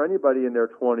easy for anybody in their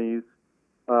 20s,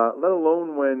 let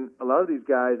alone when a lot of these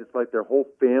guys, it's like their whole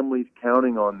family's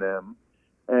counting on them.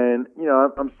 And,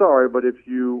 I'm sorry, but if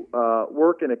you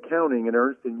work in accounting at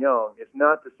Ernst & Young, it's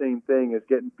not the same thing as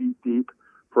getting beat deep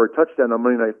for a touchdown on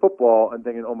Monday Night Football and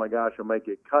thinking, oh, my gosh, I might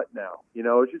get cut now.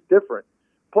 It's just different.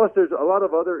 Plus, there's a lot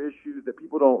of other issues that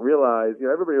people don't realize.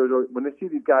 Everybody when they see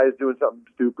these guys doing something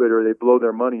stupid or they blow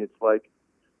their money, it's like,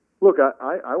 look,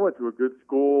 I went to a good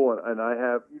school and I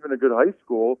have even a good high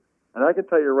school, and I can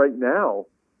tell you right now,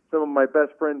 some of my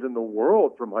best friends in the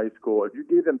world from high school, if you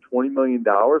gave them $20 million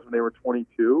when they were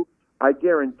 22, I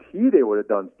guarantee they would have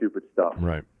done stupid stuff.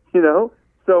 Right.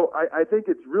 So I think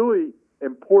it's really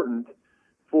important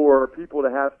for people to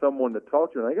have someone to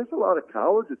talk to. And I guess a lot of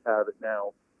colleges have it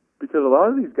now, because a lot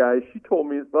of these guys, she told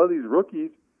me, a lot of these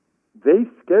rookies, they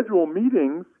schedule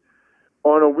meetings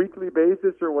on a weekly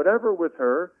basis or whatever with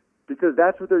her because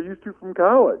that's what they're used to from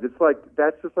college. It's like,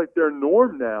 that's just like their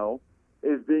norm now,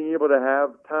 is being able to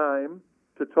have time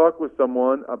to talk with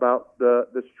someone about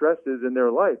the stresses in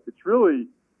their life.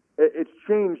 It's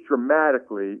changed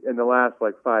dramatically in the last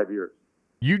 5 years.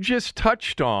 You just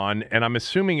touched on, and I'm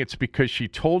assuming it's because she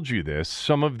told you this,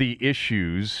 some of the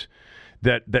issues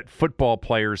that football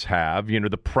players have,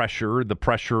 the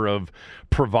pressure of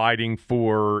providing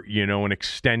for, an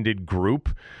extended group.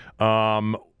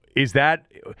 Is that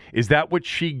what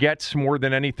she gets more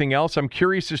than anything else? I'm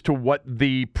curious as to what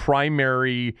the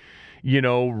primary,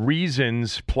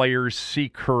 reasons players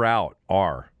seek her out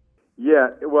are. Yeah,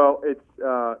 well, it's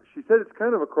she said it's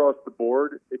kind of across the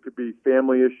board. It could be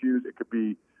family issues, it could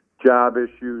be job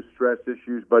issues, stress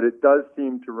issues, but it does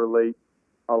seem to relate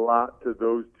a lot to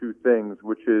those two things,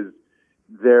 which is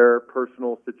their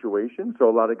personal situation. So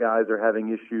a lot of guys are having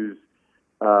issues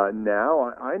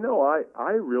now. I know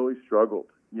I really struggled,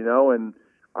 and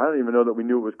I don't even know that we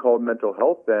knew it was called mental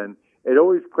health then. It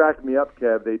always cracked me up,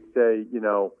 Kev. They'd say,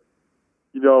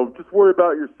 just worry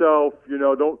about yourself.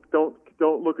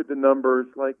 Don't look at the numbers.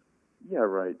 Like, yeah,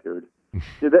 right, dude.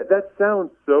 That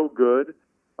sounds so good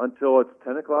until it's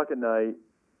 10 o'clock at night.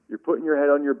 You're putting your head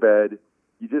on your bed.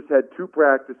 You just had 2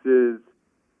 practices,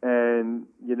 and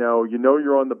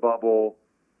you're on the bubble,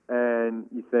 and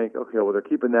you think, okay, well, they're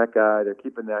keeping that guy,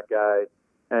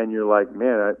 and you're like,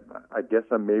 man, I guess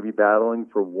I'm maybe battling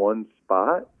for one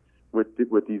spot with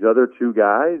these other 2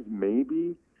 guys,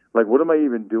 maybe. Like, what am I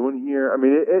even doing here? I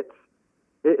mean,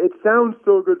 it sounds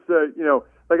so good to say,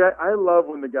 I love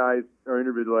when the guys are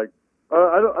interviewed like,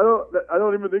 I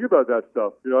don't even think about that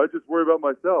stuff. I just worry about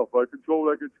myself. I control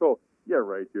what I control. Yeah,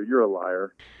 right, dude. You're a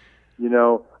liar.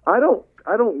 I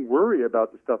don't worry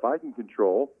about the stuff I can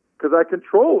control because I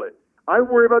control it. I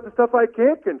worry about the stuff I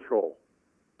can't control.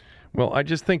 Well, I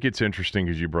just think it's interesting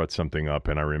because you brought something up,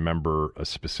 and I remember a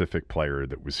specific player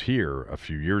that was here a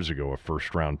few years ago, a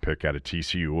first-round pick out of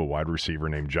TCU, a wide receiver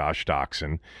named Josh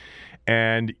Doxson.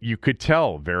 And you could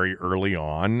tell very early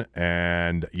on,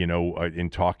 and, in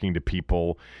talking to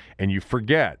people, and you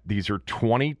forget, these are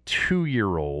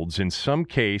 22-year-olds, in some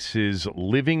cases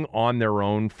living on their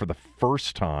own for the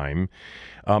first time,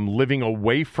 living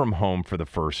away from home for the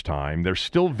first time. They're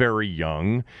still very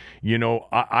young.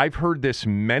 I've heard this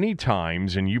many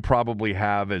times, and you probably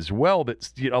have as well,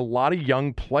 that a lot of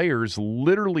young players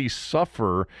literally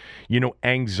suffer,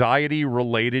 anxiety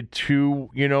related to,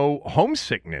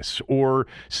 homesickness or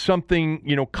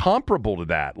something, comparable to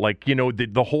that. Like,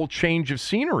 the whole change of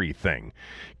scenery thing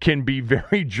can be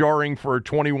very jarring for a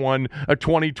 20,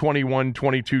 21,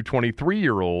 22,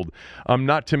 23-year-old,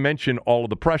 not to mention all of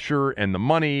the pressure and the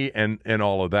money and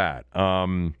all of that.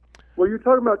 Well, you're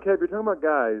talking about, Kev,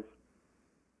 guys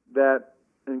that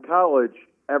in college,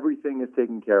 everything is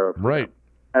taken care of. Right.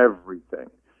 Everything.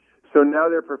 So now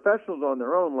they're professionals on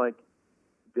their own, like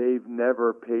they've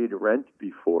never paid rent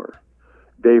before.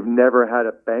 They've never had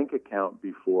a bank account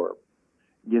before.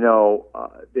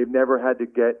 They've never had to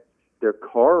get their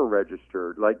car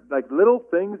registered. Like little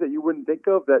things that you wouldn't think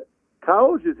of, that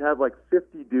colleges have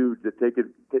 50 dudes that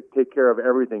take care of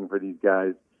everything for these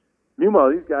guys.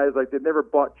 Meanwhile, these guys, they've never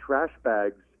bought trash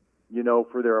bags,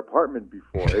 for their apartment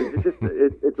before.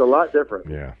 It's a lot different.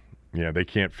 Yeah, they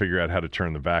can't figure out how to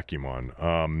turn the vacuum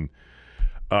on.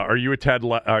 Are you a Ted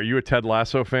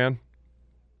Lasso fan?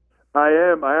 I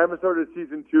am. I haven't started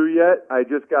season 2 yet. I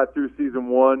just got through season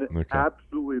 1. Okay.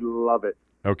 Absolutely love it.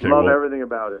 Okay, love everything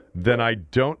about it. Then I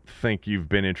don't think you've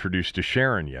been introduced to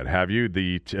Sharon yet, have you?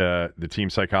 The team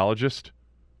psychologist?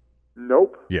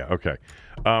 Nope. Yeah, okay.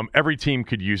 Every team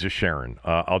could use a Sharon.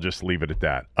 I'll just leave it at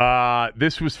that.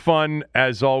 This was fun,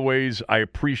 as always. I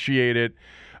appreciate it.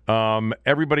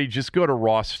 Everybody just go to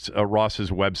Ross's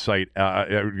website,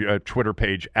 Twitter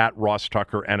page, at Ross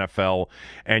Tucker NFL,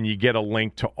 and you get a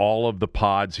link to all of the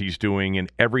pods he's doing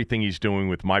and everything he's doing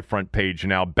with My Front Page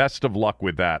now. Best of luck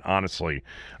with that, honestly.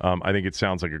 I think it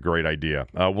sounds like a great idea.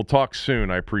 We'll talk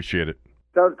soon. I appreciate it.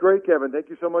 Sounds great, Kevin. Thank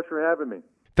you so much for having me.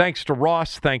 Thanks to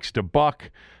Ross. Thanks to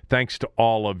Buck. Thanks to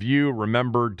all of you.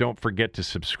 Remember, don't forget to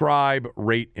subscribe,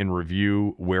 rate, and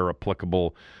review where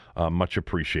applicable. Much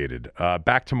appreciated.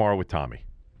 Back tomorrow with Tommy.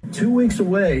 2 weeks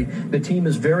away, the team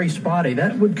is very spotty.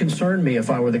 That would concern me if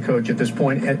I were the coach at this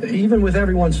point, even with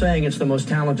everyone saying it's the most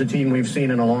talented team we've seen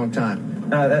in a long time.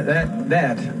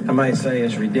 That I might say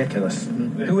is ridiculous.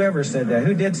 Mm-hmm. Whoever said that?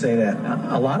 Who did say that?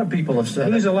 A lot of people have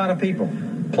said Who's it. a lot of people?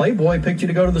 Playboy picked you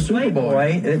to go to the Super Bowl.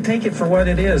 Playboy, take it for what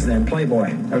it is then,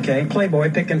 Playboy, okay?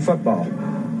 Playboy picking football,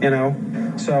 you know?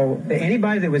 So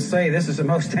anybody that would say this is the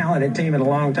most talented team in a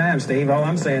long time, Steve, all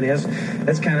I'm saying is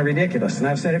that's kind of ridiculous. And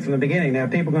I've said it from the beginning. Now,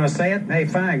 if people are going to say it, hey,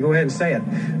 fine, go ahead and say it.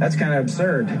 That's kind of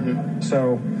absurd. Mm-hmm.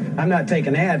 So I'm not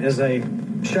taking that as a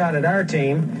shot at our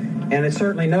team, and it's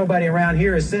certainly nobody around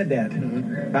here has said that.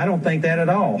 Mm-hmm. I don't think that at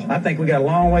all. I think we got a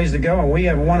long ways to go, and we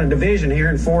haven't won a division here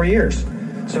in 4 years.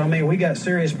 So, I mean, we got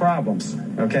serious problems,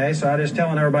 okay? So I'm just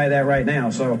telling everybody that right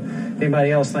now. So if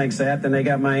anybody else thinks that, then they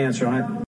got my answer on it.